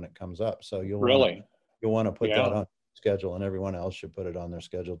August is when it comes up. So you'll want to put that on schedule, and everyone else should put it on their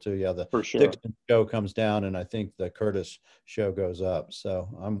schedule too. Yeah, the Dixon show comes down, and I think the Curtis show goes up. So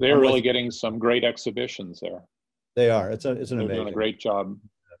they're really getting some great exhibitions there. They are. It's amazing. They're doing a great job.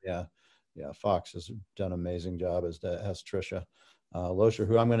 Yeah. Fox has done an amazing job, as has Tricia Loescher,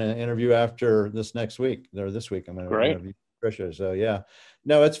 who I'm going to interview after this next week. Or this week I'm going to interview Tricia. So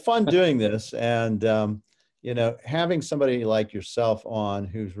no, it's fun doing this, and you know, having somebody like yourself on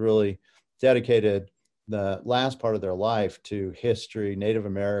who's really dedicated the last part of their life to history, Native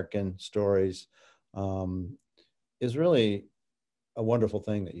American stories, um, is really a wonderful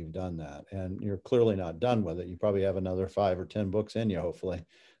thing that you've done that. And you're clearly not done with it. You probably have another 5 or 10 books in you, hopefully.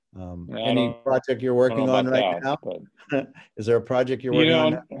 I Any project you're don't know working on about right that, now? but Is there a project you're working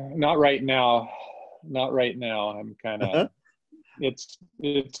on not right now. Not right now. I'm kind of, now? it's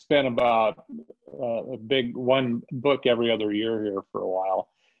been about a big one book every other year here for a while.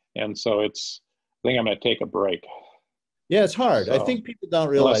 And so I think I'm going to take a break. Yeah, it's hard. I So think people don't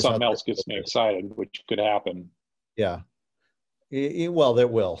unless realize how something else difficult gets me it is. excited, which could happen. Yeah. Well, there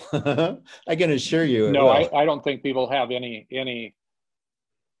will. I can assure you it No, will. I don't think people have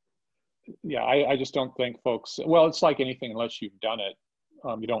yeah, I just don't think folks, well, it's like anything, unless you've done it,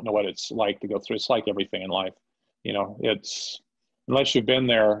 you don't know what it's like to go through. It's like everything in life, it's, unless you've been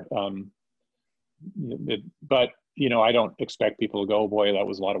there, but, I don't expect people to go, oh boy, that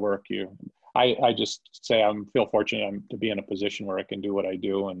was a lot of work. I just say feel fortunate to be in a position where I can do what I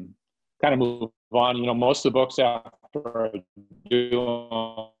do and kind of move on. Most of the books after I do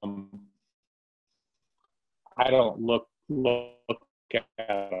them, I don't look at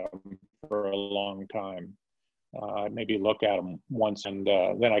them for a long time. Maybe look at them once, and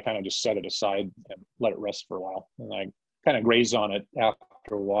then I kind of just set it aside and let it rest for a while. And I kind of graze on it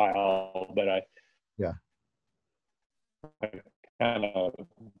after a while, but Yeah. I kind of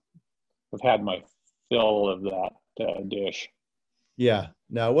have had my fill of that dish. Yeah.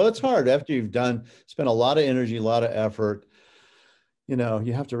 No, well, it's hard after you've spent a lot of energy, a lot of effort. You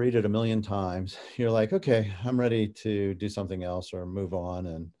have to read it a million times. You're like, okay, I'm ready to do something else or move on.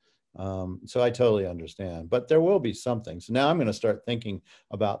 And so I totally understand, but there will be something. So now I'm going to start thinking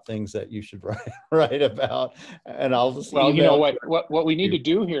about things that you should write about, and I'll just Well, email what we need you. to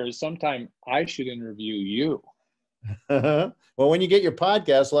do here is sometime I should interview you. Well, when you get your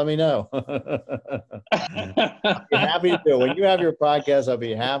podcast, let me know. I'll be happy to do it. When you have your podcast, I'll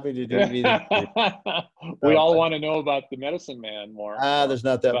be happy to do either. We So, all but want to know about the medicine man more. there's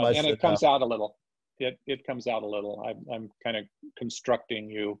not that much And to it know. comes out a little. It comes out a little. I'm kind of constructing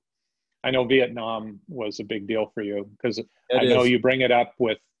you. I know Vietnam was a big deal for you because It I know is. you bring it up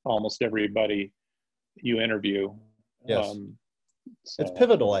with almost everybody you interview. Yes. Um, It's so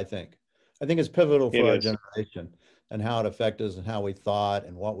pivotal, I think. I think it's pivotal it for our is. generation and how it affected us and how we thought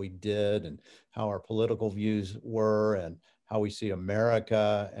and what we did and how our political views were and how we see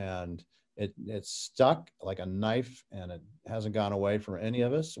America. And it's stuck like a knife and it hasn't gone away from any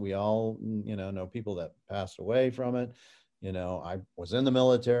of us. We all, know people that passed away from it. I was in the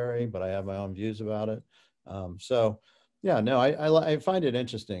military, but I have my own views about it. So yeah, no, I find it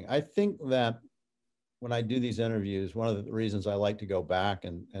interesting. I think that when I do these interviews, one of the reasons I like to go back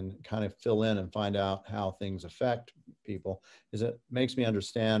and kind of fill in and find out how things affect people is it makes me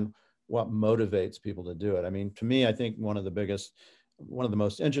understand what motivates people to do it. I mean, to me, I think one of the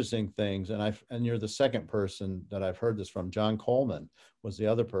most interesting things, and you're the second person that I've heard this from. John Coleman was the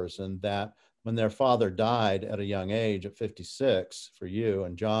other person that when their father died at a young age at 56 for you,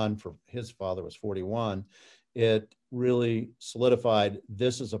 and John for his father was 41, it really solidified,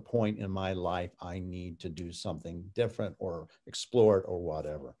 this is a point in my life I need to do something different or explore it or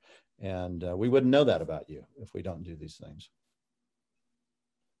whatever. And we wouldn't know that about you if we don't do these things.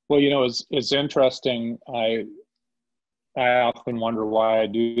 Well, it's interesting. I often wonder why I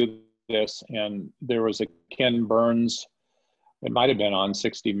do this. And there was a Ken Burns, it might have been on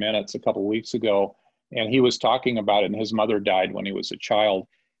 60 Minutes a couple of weeks ago, and he was talking about it. And his mother died when he was a child.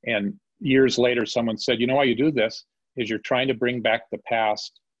 And years later, someone said, why you do this is you're trying to bring back the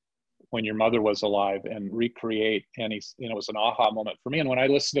past when your mother was alive and recreate. And it was an aha moment for me. And when I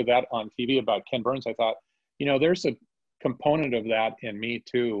listened to that on TV about Ken Burns, I thought, there's a component of that in me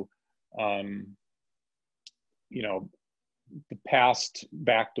too. The past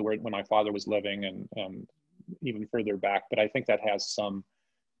back to when my father was living and even further back. But I think that has some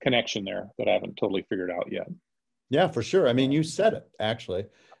connection there that I haven't totally figured out yet. Yeah, for sure. I mean, you said it, actually.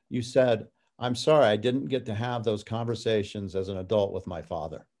 You said, I'm sorry, I didn't get to have those conversations as an adult with my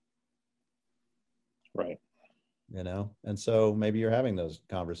father. Right. And so maybe you're having those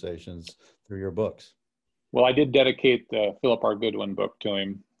conversations through your books. Well, I did dedicate the Phillip Goodwin book to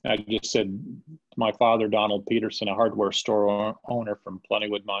him. I just said, my father, Donald Peterson, a hardware store owner from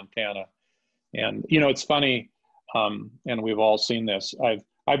Plentywood, Montana. And, it's funny, and we've all seen this.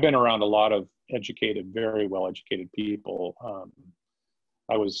 I've been around a lot of educated, very well-educated people.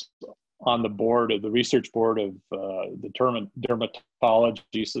 I was on the research board of the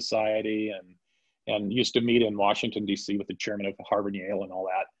Dermatology Society and used to meet in Washington, D.C. with the chairman of Harvard and Yale and all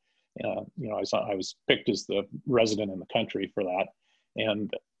that. I was picked as the resident in the country for that.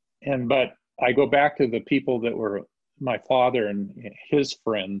 But I go back to the people that were my father and his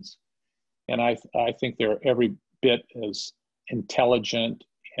friends, and I think they're every bit as intelligent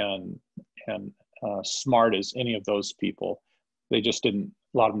and smart as any of those people. They just didn't.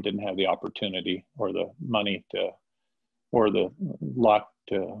 A lot of them didn't have the opportunity or the money to, or the luck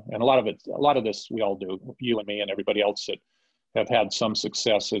to. And a lot of this we all do. You and me and everybody else that have had some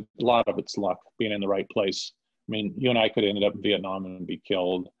success. A lot of it's luck, being in the right place. I mean, you and I could have ended up in Vietnam and be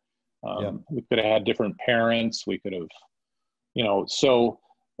killed. We could have had different parents. We could have, so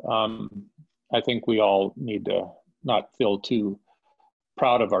I think we all need to not feel too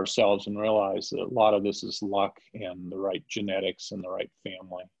proud of ourselves and realize that a lot of this is luck and the right genetics and the right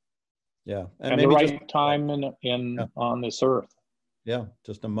family. Yeah. And the right time on this earth. Yeah.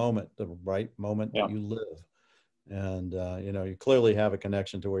 Just a moment, the right moment that you live. And, you clearly have a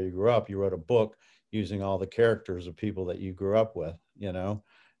connection to where you grew up. You wrote a book using all the characters of people that you grew up with,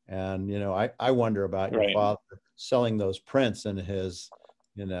 and, I wonder about your father selling those prints in his,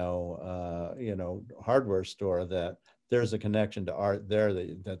 hardware store, that there's a connection to art there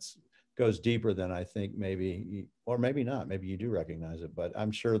that's goes deeper than I think maybe, or maybe not, maybe you do recognize it, but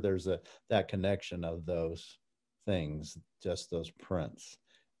I'm sure there's that connection of those things, just those prints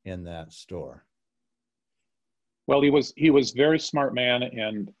in that store. Well, he was very smart man,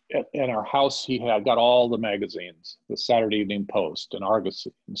 and in our house he had got all the magazines, the Saturday Evening Post and Argus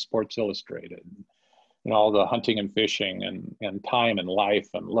and Sports Illustrated, and all the hunting and fishing and Time and Life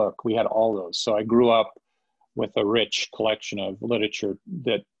and Look. We had all those. So I grew up with a rich collection of literature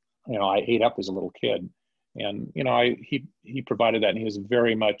that I ate up as a little kid, and he provided that, and he was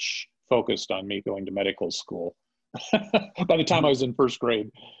very much focused on me going to medical school by the time I was in first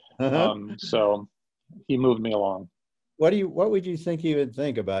grade. So he moved me along. What would you think he would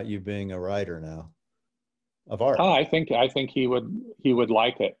think about you being a writer now of art? I think he would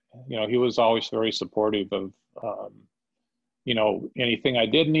like it. He was always very supportive of anything I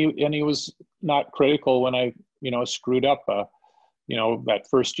did, and he was not critical when I screwed up.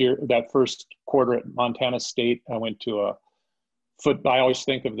 That first quarter at Montana State, I went to I always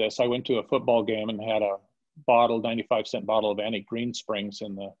think of this. I went to a football game and had a 95-cent bottle of Annie Green Springs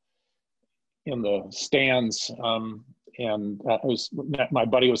in the stands, and my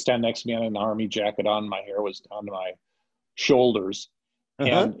buddy was standing next to me in an army jacket on. My hair was down to my shoulders,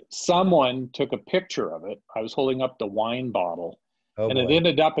 and someone took a picture of it. I was holding up the wine bottle, and it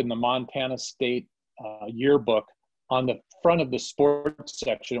ended up in the Montana State yearbook on the front of the sports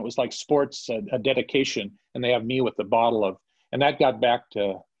section. It was like sports, a dedication, and they have me with the bottle and that got back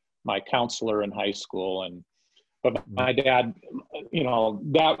to my counselor in high school. But my dad,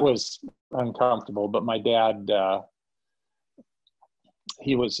 that was uncomfortable, but my dad,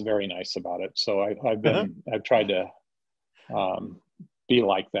 he was very nice about it. So I've tried to be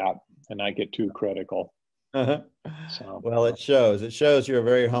like that and not get too critical. So. Well, it shows you're a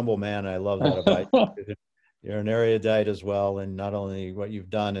very humble man. I love that about you. You're an erudite as well, and not only what you've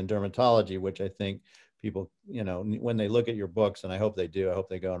done in dermatology, which I think people, when they look at your books, and I hope they do, I hope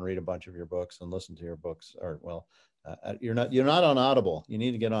they go and read a bunch of your books and listen to your books. Or you're not on Audible. You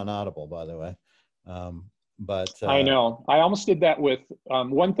need to get on Audible, by the way. But I know I almost did that with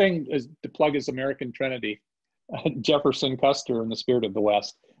one thing is to plug is American Trinity, Jefferson Custer and the Spirit of the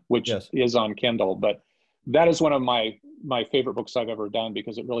West, which is on Kindle. But that is one of my favorite books I've ever done,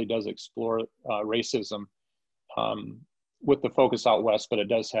 because it really does explore racism with the focus out West, but it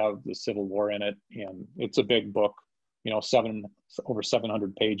does have the Civil War in it. And it's a big book, over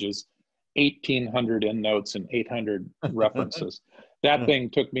 700 pages, 1,800 endnotes and 800 references. That thing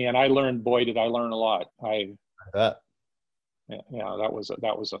took me, and I learned, boy, did I learn a lot. I bet. Yeah, that was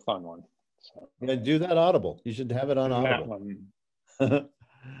a fun one. So, yeah, do that Audible. You should have it on Audible.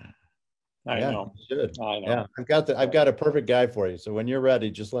 I know. You should. I know. Yeah, I've got a perfect guide for you. So when you're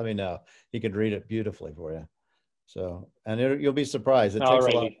ready, just let me know. He can read it beautifully for you. So, and you'll be surprised. It takes a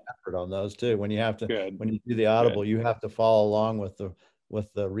lot of effort on those too. When you do the Audible, you have to follow along with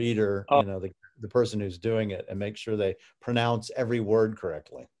the reader, the person who's doing it, and make sure they pronounce every word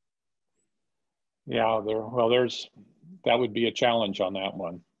correctly. Yeah, that would be a challenge on that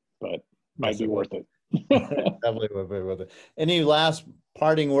one, but might be worth it. Definitely would be worth it. Any last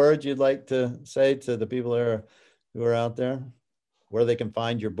parting words you'd like to say to the people who are out there, where they can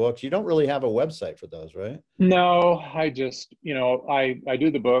find your books? You don't really have a website for those, right? No, I just, I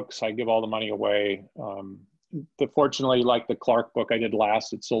do the books. I give all the money away. Fortunately, like the Clark book I did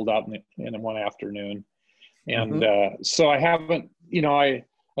last, it sold out in one afternoon. And so I haven't, I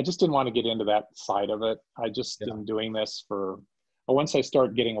just didn't want to get into that side of it. I just am doing this for once I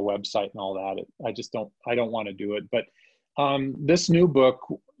start getting a website and all that, I don't want to do it. But this new book,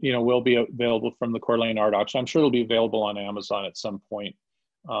 will be available from the Coeur d'Alene Art Auction. I'm sure it'll be available on Amazon at some point.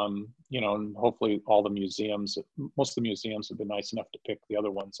 And hopefully all the museums, most of the museums have been nice enough to pick the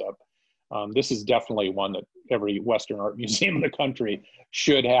other ones up. This is definitely one that every Western art museum in the country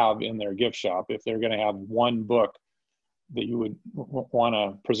should have in their gift shop. If they're going to have one book that you would want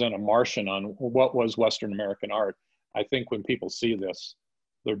to present a Martian on what was Western American art, I think when people see this,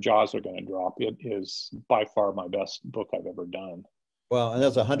 their jaws are going to drop. It is by far my best book I've ever done. Well, and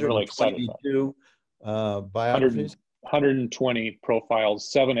that's I'm really excited about it. 122 biographies. 120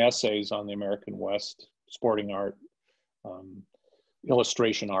 profiles, 7 essays on the American West, sporting art,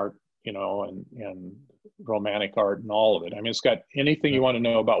 illustration art, and romantic art and all of it. I mean, it's got anything you want to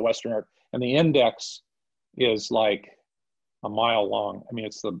know about Western art. And the index is like a mile long. I mean,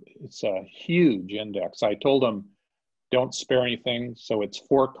 it's a huge index. I told them, don't spare anything. So it's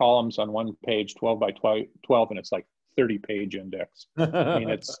 4 columns on one page, 12 by 12, and it's like 30-page index. I mean,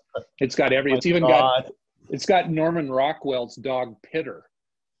 it's got every, it's even got Norman Rockwell's dog Pitter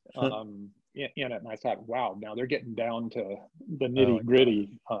in it. And I thought, wow, now they're getting down to the nitty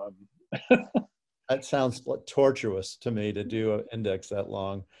gritty. That sounds tortuous to me to do an index that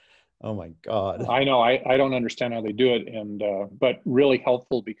long. Oh my God. I know, I don't understand how they do it. And, but really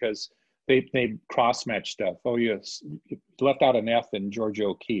helpful because they cross-match stuff. Oh yes, you left out an F in Georgia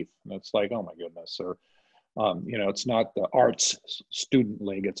O'Keeffe. And it's like, oh my goodness. Or, it's not the arts student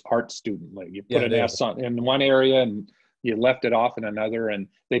league, it's art student league. You put an S on in one area and you left it off in another, and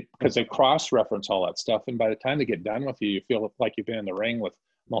because they cross-reference all that stuff. And by the time they get done with you, you feel like you've been in the ring with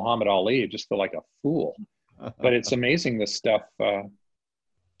Muhammad Ali. You just feel like a fool. But it's amazing, this stuff. I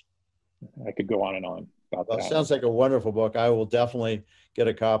could go on and on about that. It sounds like a wonderful book. I will definitely get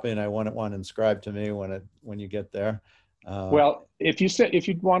a copy, and I want it inscribed to me when you get there. Well, if you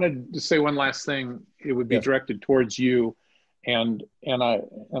wanted to say one last thing, it would be directed towards you, and I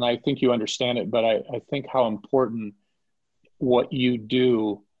think you understand it, but I think how important what you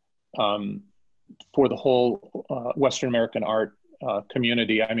do for the whole Western American art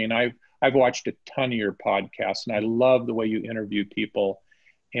community. I mean, I've watched a ton of your podcasts, and I love the way you interview people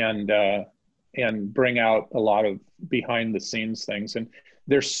and bring out a lot of behind the scenes things, and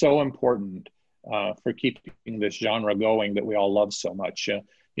they're so important for keeping this genre going that we all love so much.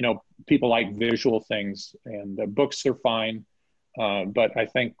 People like visual things, and the books are fine, but I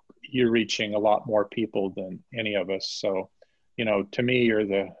think you're reaching a lot more people than any of us. So, to me, you're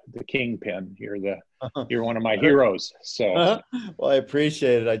the kingpin. You're one of my heroes. So, well, I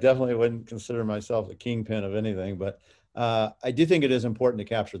appreciate it. I definitely wouldn't consider myself the kingpin of anything, but I do think it is important to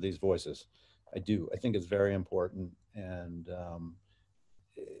capture these voices. I do. I think it's very important, and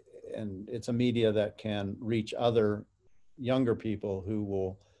it's a media that can reach other younger people who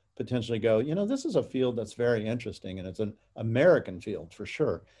will potentially go, this is a field that's very interesting, and it's an American field for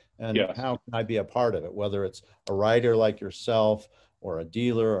sure. And how can I be a part of it? Whether it's a writer like yourself, or a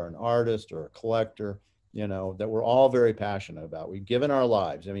dealer, or an artist, or a collector, that we're all very passionate about. We've given our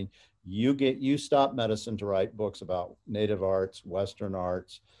lives. I mean, you stop medicine to write books about native arts, Western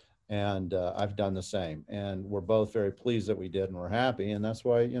arts, and I've done the same. And we're both very pleased that we did, and we're happy. And that's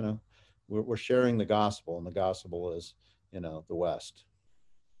why, we're sharing the gospel, and the gospel is, the West.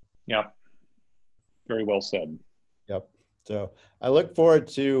 Yeah. Very well said. Yep. So I look forward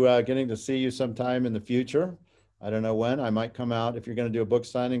to getting to see you sometime in the future. I don't know when. I might come out. If you're going to do a book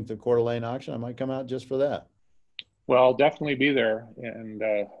signing to the Coeur d'Alene auction, I might come out just for that. Well, I'll definitely be there. And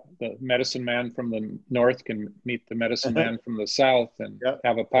the medicine man from the north can meet the medicine man from the south and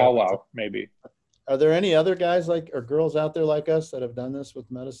have a powwow, maybe. Are there any other guys or girls out there like us that have done this with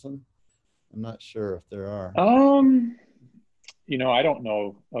medicine? I'm not sure if there are. I don't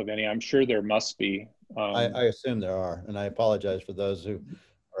know of any. I'm sure there must be. I assume there are, and I apologize for those who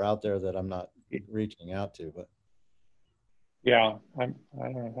are out there that I'm not reaching out to. But yeah, I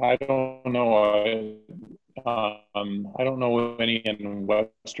don't know. I don't know any in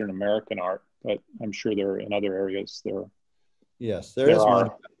Western American art, but I'm sure there are in other areas. Yes, there is one.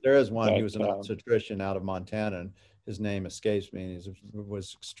 There is one. He was an obstetrician out of Montana, and his name escapes me. And he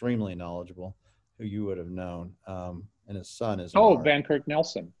was extremely knowledgeable, who you would have known. And his son is. Van Kirk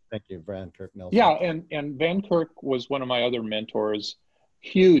Nelson. Thank you, Van Kirk Nelson. Yeah, and Van Kirk was one of my other mentors,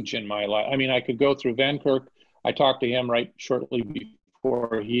 huge in my life. I mean, I could go through Van Kirk. I talked to him right shortly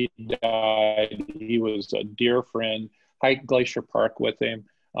before he died. He was a dear friend. Hiked Glacier Park with him.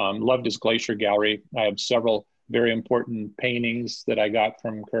 Loved his glacier gallery. I have several very important paintings that I got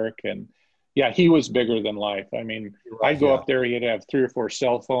from Kirk, and yeah, he was bigger than life. I mean, I'd go up there, he'd have 3 or 4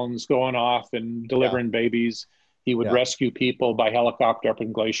 cell phones going off and delivering babies. He would Yeah. rescue people by helicopter up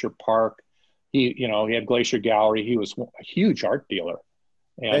in Glacier Park. He had Glacier Gallery. He was a huge art dealer.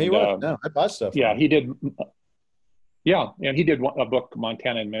 Yeah, he And was. No, I bought stuff from yeah, him. he did. Yeah, and he did a book,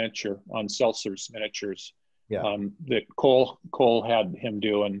 Montana in Miniature, on Seltzer's miniatures, Yeah. that Cole had him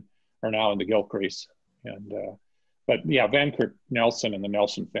do, and are now in the Gilcrease. And but yeah, Van Kirk Nelson and the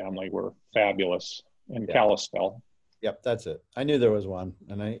Nelson family were fabulous, and Yeah. Kalispell. Yep, that's it. I knew there was one,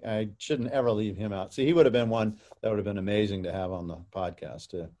 and I shouldn't ever leave him out. See, he would have been one that would have been amazing to have on the podcast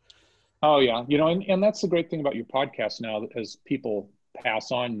too. Oh yeah, and that's the great thing about your podcast now. As people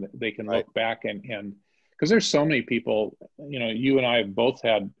pass on, they can Right. look back and because there's so many people. You and I have both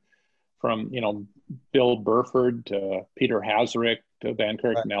had, from Bill Burford to Peter Hazarick to Van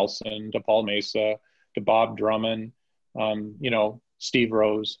Kirk Right. Nelson to Paul Mesa to Bob Drummond, Steve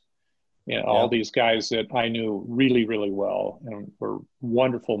Rose, all Yeah. these guys that I knew really, really well and were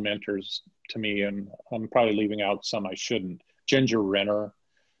wonderful mentors to me. And I'm probably leaving out some I shouldn't. Ginger Renner.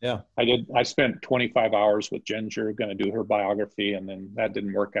 Yeah. I spent 25 hours with Ginger, going to do her biography, and then that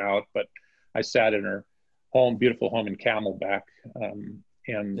didn't work out. But I sat in her beautiful home in Camelback,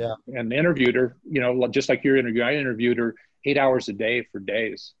 and Yeah. interviewed her. Just like your interview, I interviewed her 8 hours a day for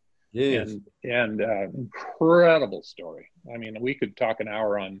days, Jeez. and incredible story. I mean, we could talk an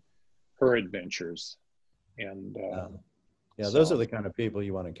hour on her adventures, and Yeah, those are the kind of people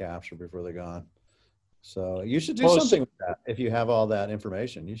you want to capture before they're gone. So you should do well, something with that. If you have all that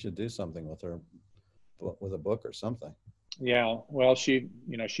information, you should do something with her, with a book or something. yeah. Well, she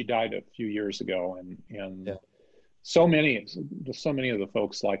died a few years ago, and Yeah. so many of the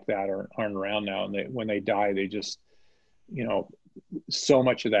folks like that aren't around now, and when they die, they just, so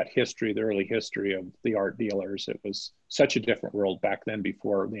much of that history, the early history of the art dealers, it was such a different world back then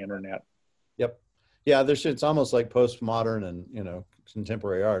before the internet. Yep. Yeah, it's almost like postmodern and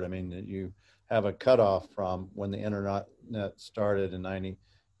contemporary art. I mean, you have a cutoff from when the internet started in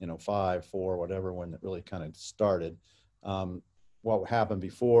 95, 4, whatever, when it really kind of started. What happened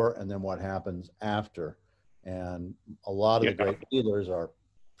before and then what happens after. And a lot of the great dealers are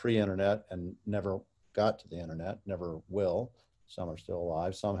pre-internet and never got to the internet, never will. Some are still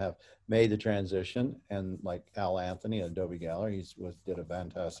alive. Some have made the transition, and like Al Anthony at Adobe Gallery, did a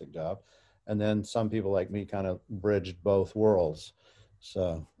fantastic job. And then some people like me kind of bridged both worlds.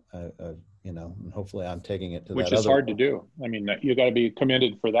 So, and hopefully I'm taking it to which that is other hard to do. I mean, you got to be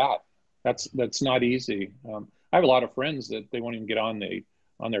committed for that. That's not easy. I have a lot of friends that they won't even get on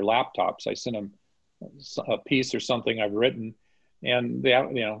their laptops. I send them a piece or something I've written, and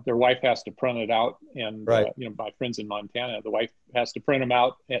their wife has to print it out. And Right. My friends in Montana, the wife has to print them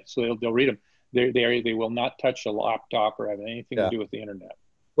out, so they'll read them. They will not touch a laptop or have anything to do with the internet.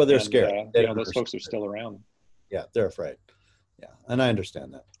 Well, they're scared. Those folks are still around. Yeah, they're afraid. Yeah, and I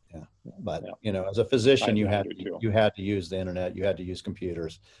understand that. Yeah, but as a physician, you had to use the internet, you had to use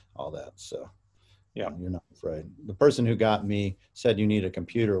computers, all that. So yeah, you're not afraid. The person who got me said you need a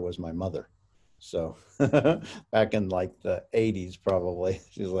computer was my mother. So back in like the 80s, probably,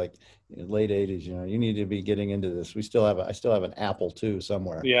 she's like late 80s. You need to be getting into this. I still have an Apple II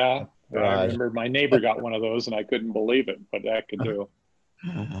somewhere. Yeah, I remember my neighbor got one of those, and I couldn't believe it, but that could do.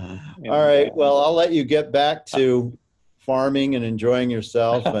 All right. Well, I'll let you get back to farming and enjoying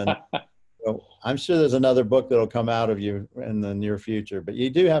yourself. And I'm sure there's another book that'll come out of you in the near future, but you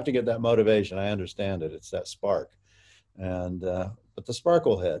do have to get that motivation. I understand it. It's that spark. And, but the spark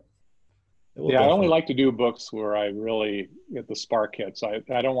will hit. I only like to do books where I really get the spark hits. I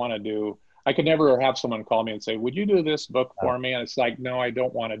don't want to I could never have someone call me and say, would you do this book for me? And it's like, no, I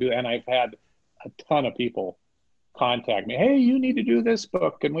don't want to do that. And I've had a ton of people contact me. Hey, you need to do this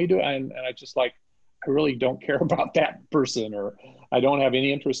book. Can we do it? And I just like, I really don't care about that person, or I don't have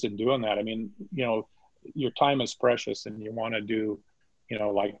any interest in doing that. I mean, your time is precious, and you want to do,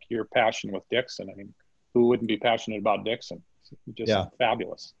 like your passion with Dixon. I mean, who wouldn't be passionate about Dixon? It's just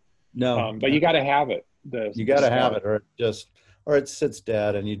fabulous. No, but you got to have it. You got to have it, or it sits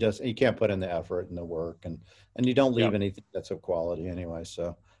dead, and you can't put in the effort and the work, and you don't leave anything that's of quality anyway.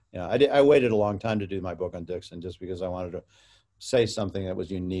 So, I waited a long time to do my book on Dixon, just because I wanted to say something that was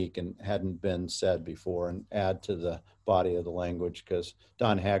unique and hadn't been said before, and add to the body of the language, because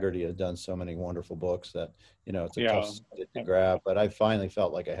Don Haggerty has done so many wonderful books that, it's a tough subject to grab, but I finally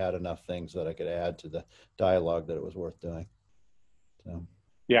felt like I had enough things that I could add to the dialogue that it was worth doing. So.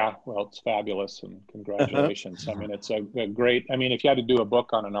 Yeah, well, it's fabulous, and congratulations. I mean, it's a great, I mean, if you had to do a book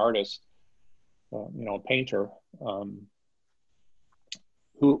on an artist, a painter,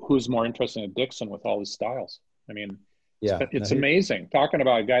 who's more interested in Dixon with all his styles? I mean, it's amazing. Talking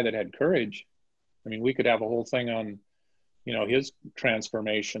about a guy that had courage. I mean, we could have a whole thing on, his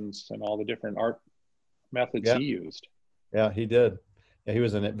transformations and all the different art methods Yeah. he used. Yeah, he did. Yeah, he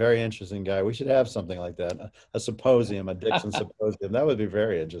was a very interesting guy. We should have something like that, a symposium, a Dixon symposium. That would be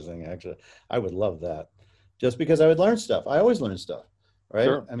very interesting, actually. I would love that. Just because I would learn stuff. I always learn stuff, right?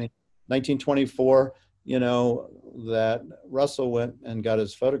 Sure. I mean, 1924, you know, that Russell went and got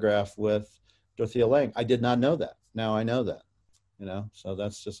his photograph with Dorothea Lange. I did not know that. Now I know that, you know, so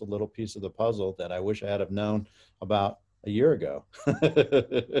that's just a little piece of the puzzle that I wish I had have known about a year ago.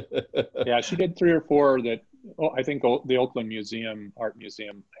 Yeah, she did 3 or 4 that I think the Oakland Museum, Art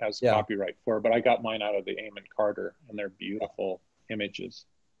Museum, has Yeah. copyright for, but I got mine out of the Amon Carter, and they're beautiful images.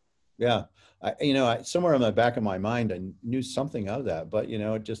 Yeah. You know, somewhere in the back of my mind, I knew something of that, but, you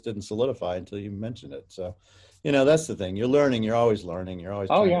know, it just didn't solidify until you mentioned it. So, you know, that's the thing. You're learning. You're always learning. You're always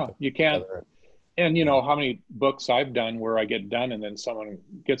Oh trying to yeah, put you it can't. together. And you Yeah. know how many books I've done where I get done and then someone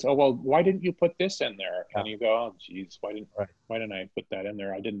gets, oh well, why didn't you put this in there? Yeah. And you go, oh geez, Right. why didn't I put that in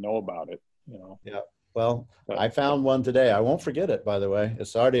there? I didn't know about it, you know. Yeah. Well, But I found one today. I won't forget it, by the way.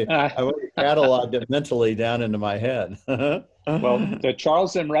 I've already cataloged it mentally down into my head. well, the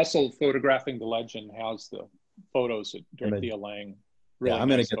Charles M. Russell Photographing the Legend has the photos of Image. Dorothea Lange, Yeah, really I'm going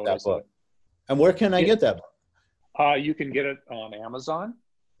to nice get that photos of book. And where can I get that book? You can get it on Amazon.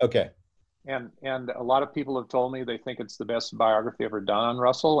 Okay. And a lot of people have told me they think it's the best biography ever done on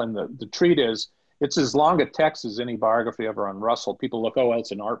Russell. And the treat is, it's as long a text as any biography ever on Russell. People look, oh, well, it's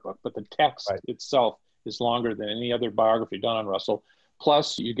an art book, but the text Right. itself is longer than any other biography done on Russell.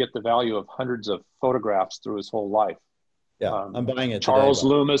 Plus, you get the value of hundreds of photographs through his whole life. Yeah, I'm buying it Charles today.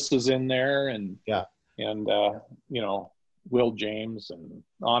 Loomis is in there, and yeah, you know, Will James, and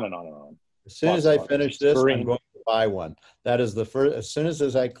on and on and on. as soon as I finish this, I'm going to buy one. That is the first. As soon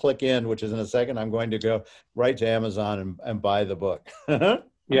as I click in, which is in a second, I'm going to go right to Amazon and buy the book.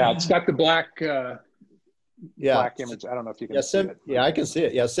 Yeah, it's got the black yeah image. I don't know if you can see it. Yeah, I can see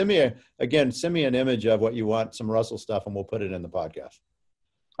it. Yeah, send me an image of what you want, some Russell stuff, and we'll put it in the podcast.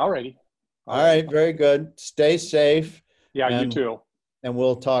 Alrighty. All right, very good. Stay safe. Yeah, you too. And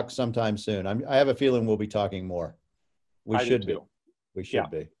we'll talk sometime soon. I have a feeling we'll be talking more. We should be. We should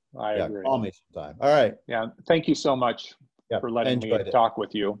be. I agree. Call me sometime. All right. Yeah. Thank you so much for letting me talk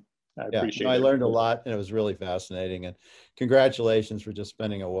with you. I appreciate it. I learned a lot, and it was really fascinating. And congratulations for just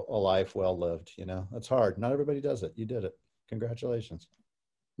spending a life well lived. You know, that's hard. Not everybody does it. You did it. Congratulations.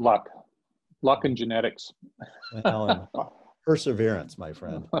 Luck and genetics. Perseverance, my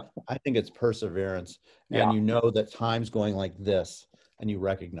friend. I think it's perseverance. And you know that time's going like this, and you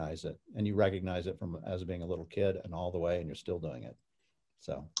recognize it. And you recognize it from as being a little kid and all the way, and you're still doing it.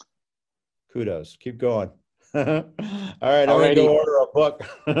 So kudos. Keep going. All right, I'm going to go order a book.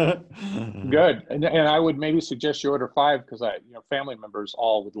 Good. And I would maybe suggest you order 5, because family members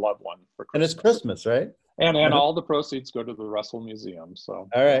all would love one for Christmas. And it's Christmas, right? And all the proceeds go to the Russell Museum. So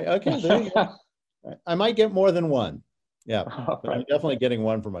all right. Okay. There you go. I might get more than one. Yeah. But I'm definitely getting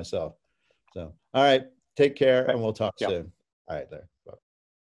one for myself. So all right. Take care, and we'll talk soon. All right, there. Bye.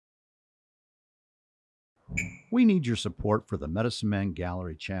 We need your support for the Medicine Man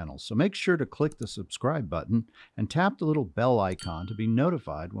Gallery channel, so make sure to click the subscribe button and tap the little bell icon to be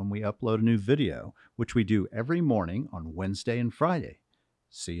notified when we upload a new video, which we do every morning on Wednesday and Friday.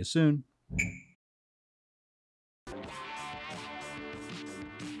 See you soon.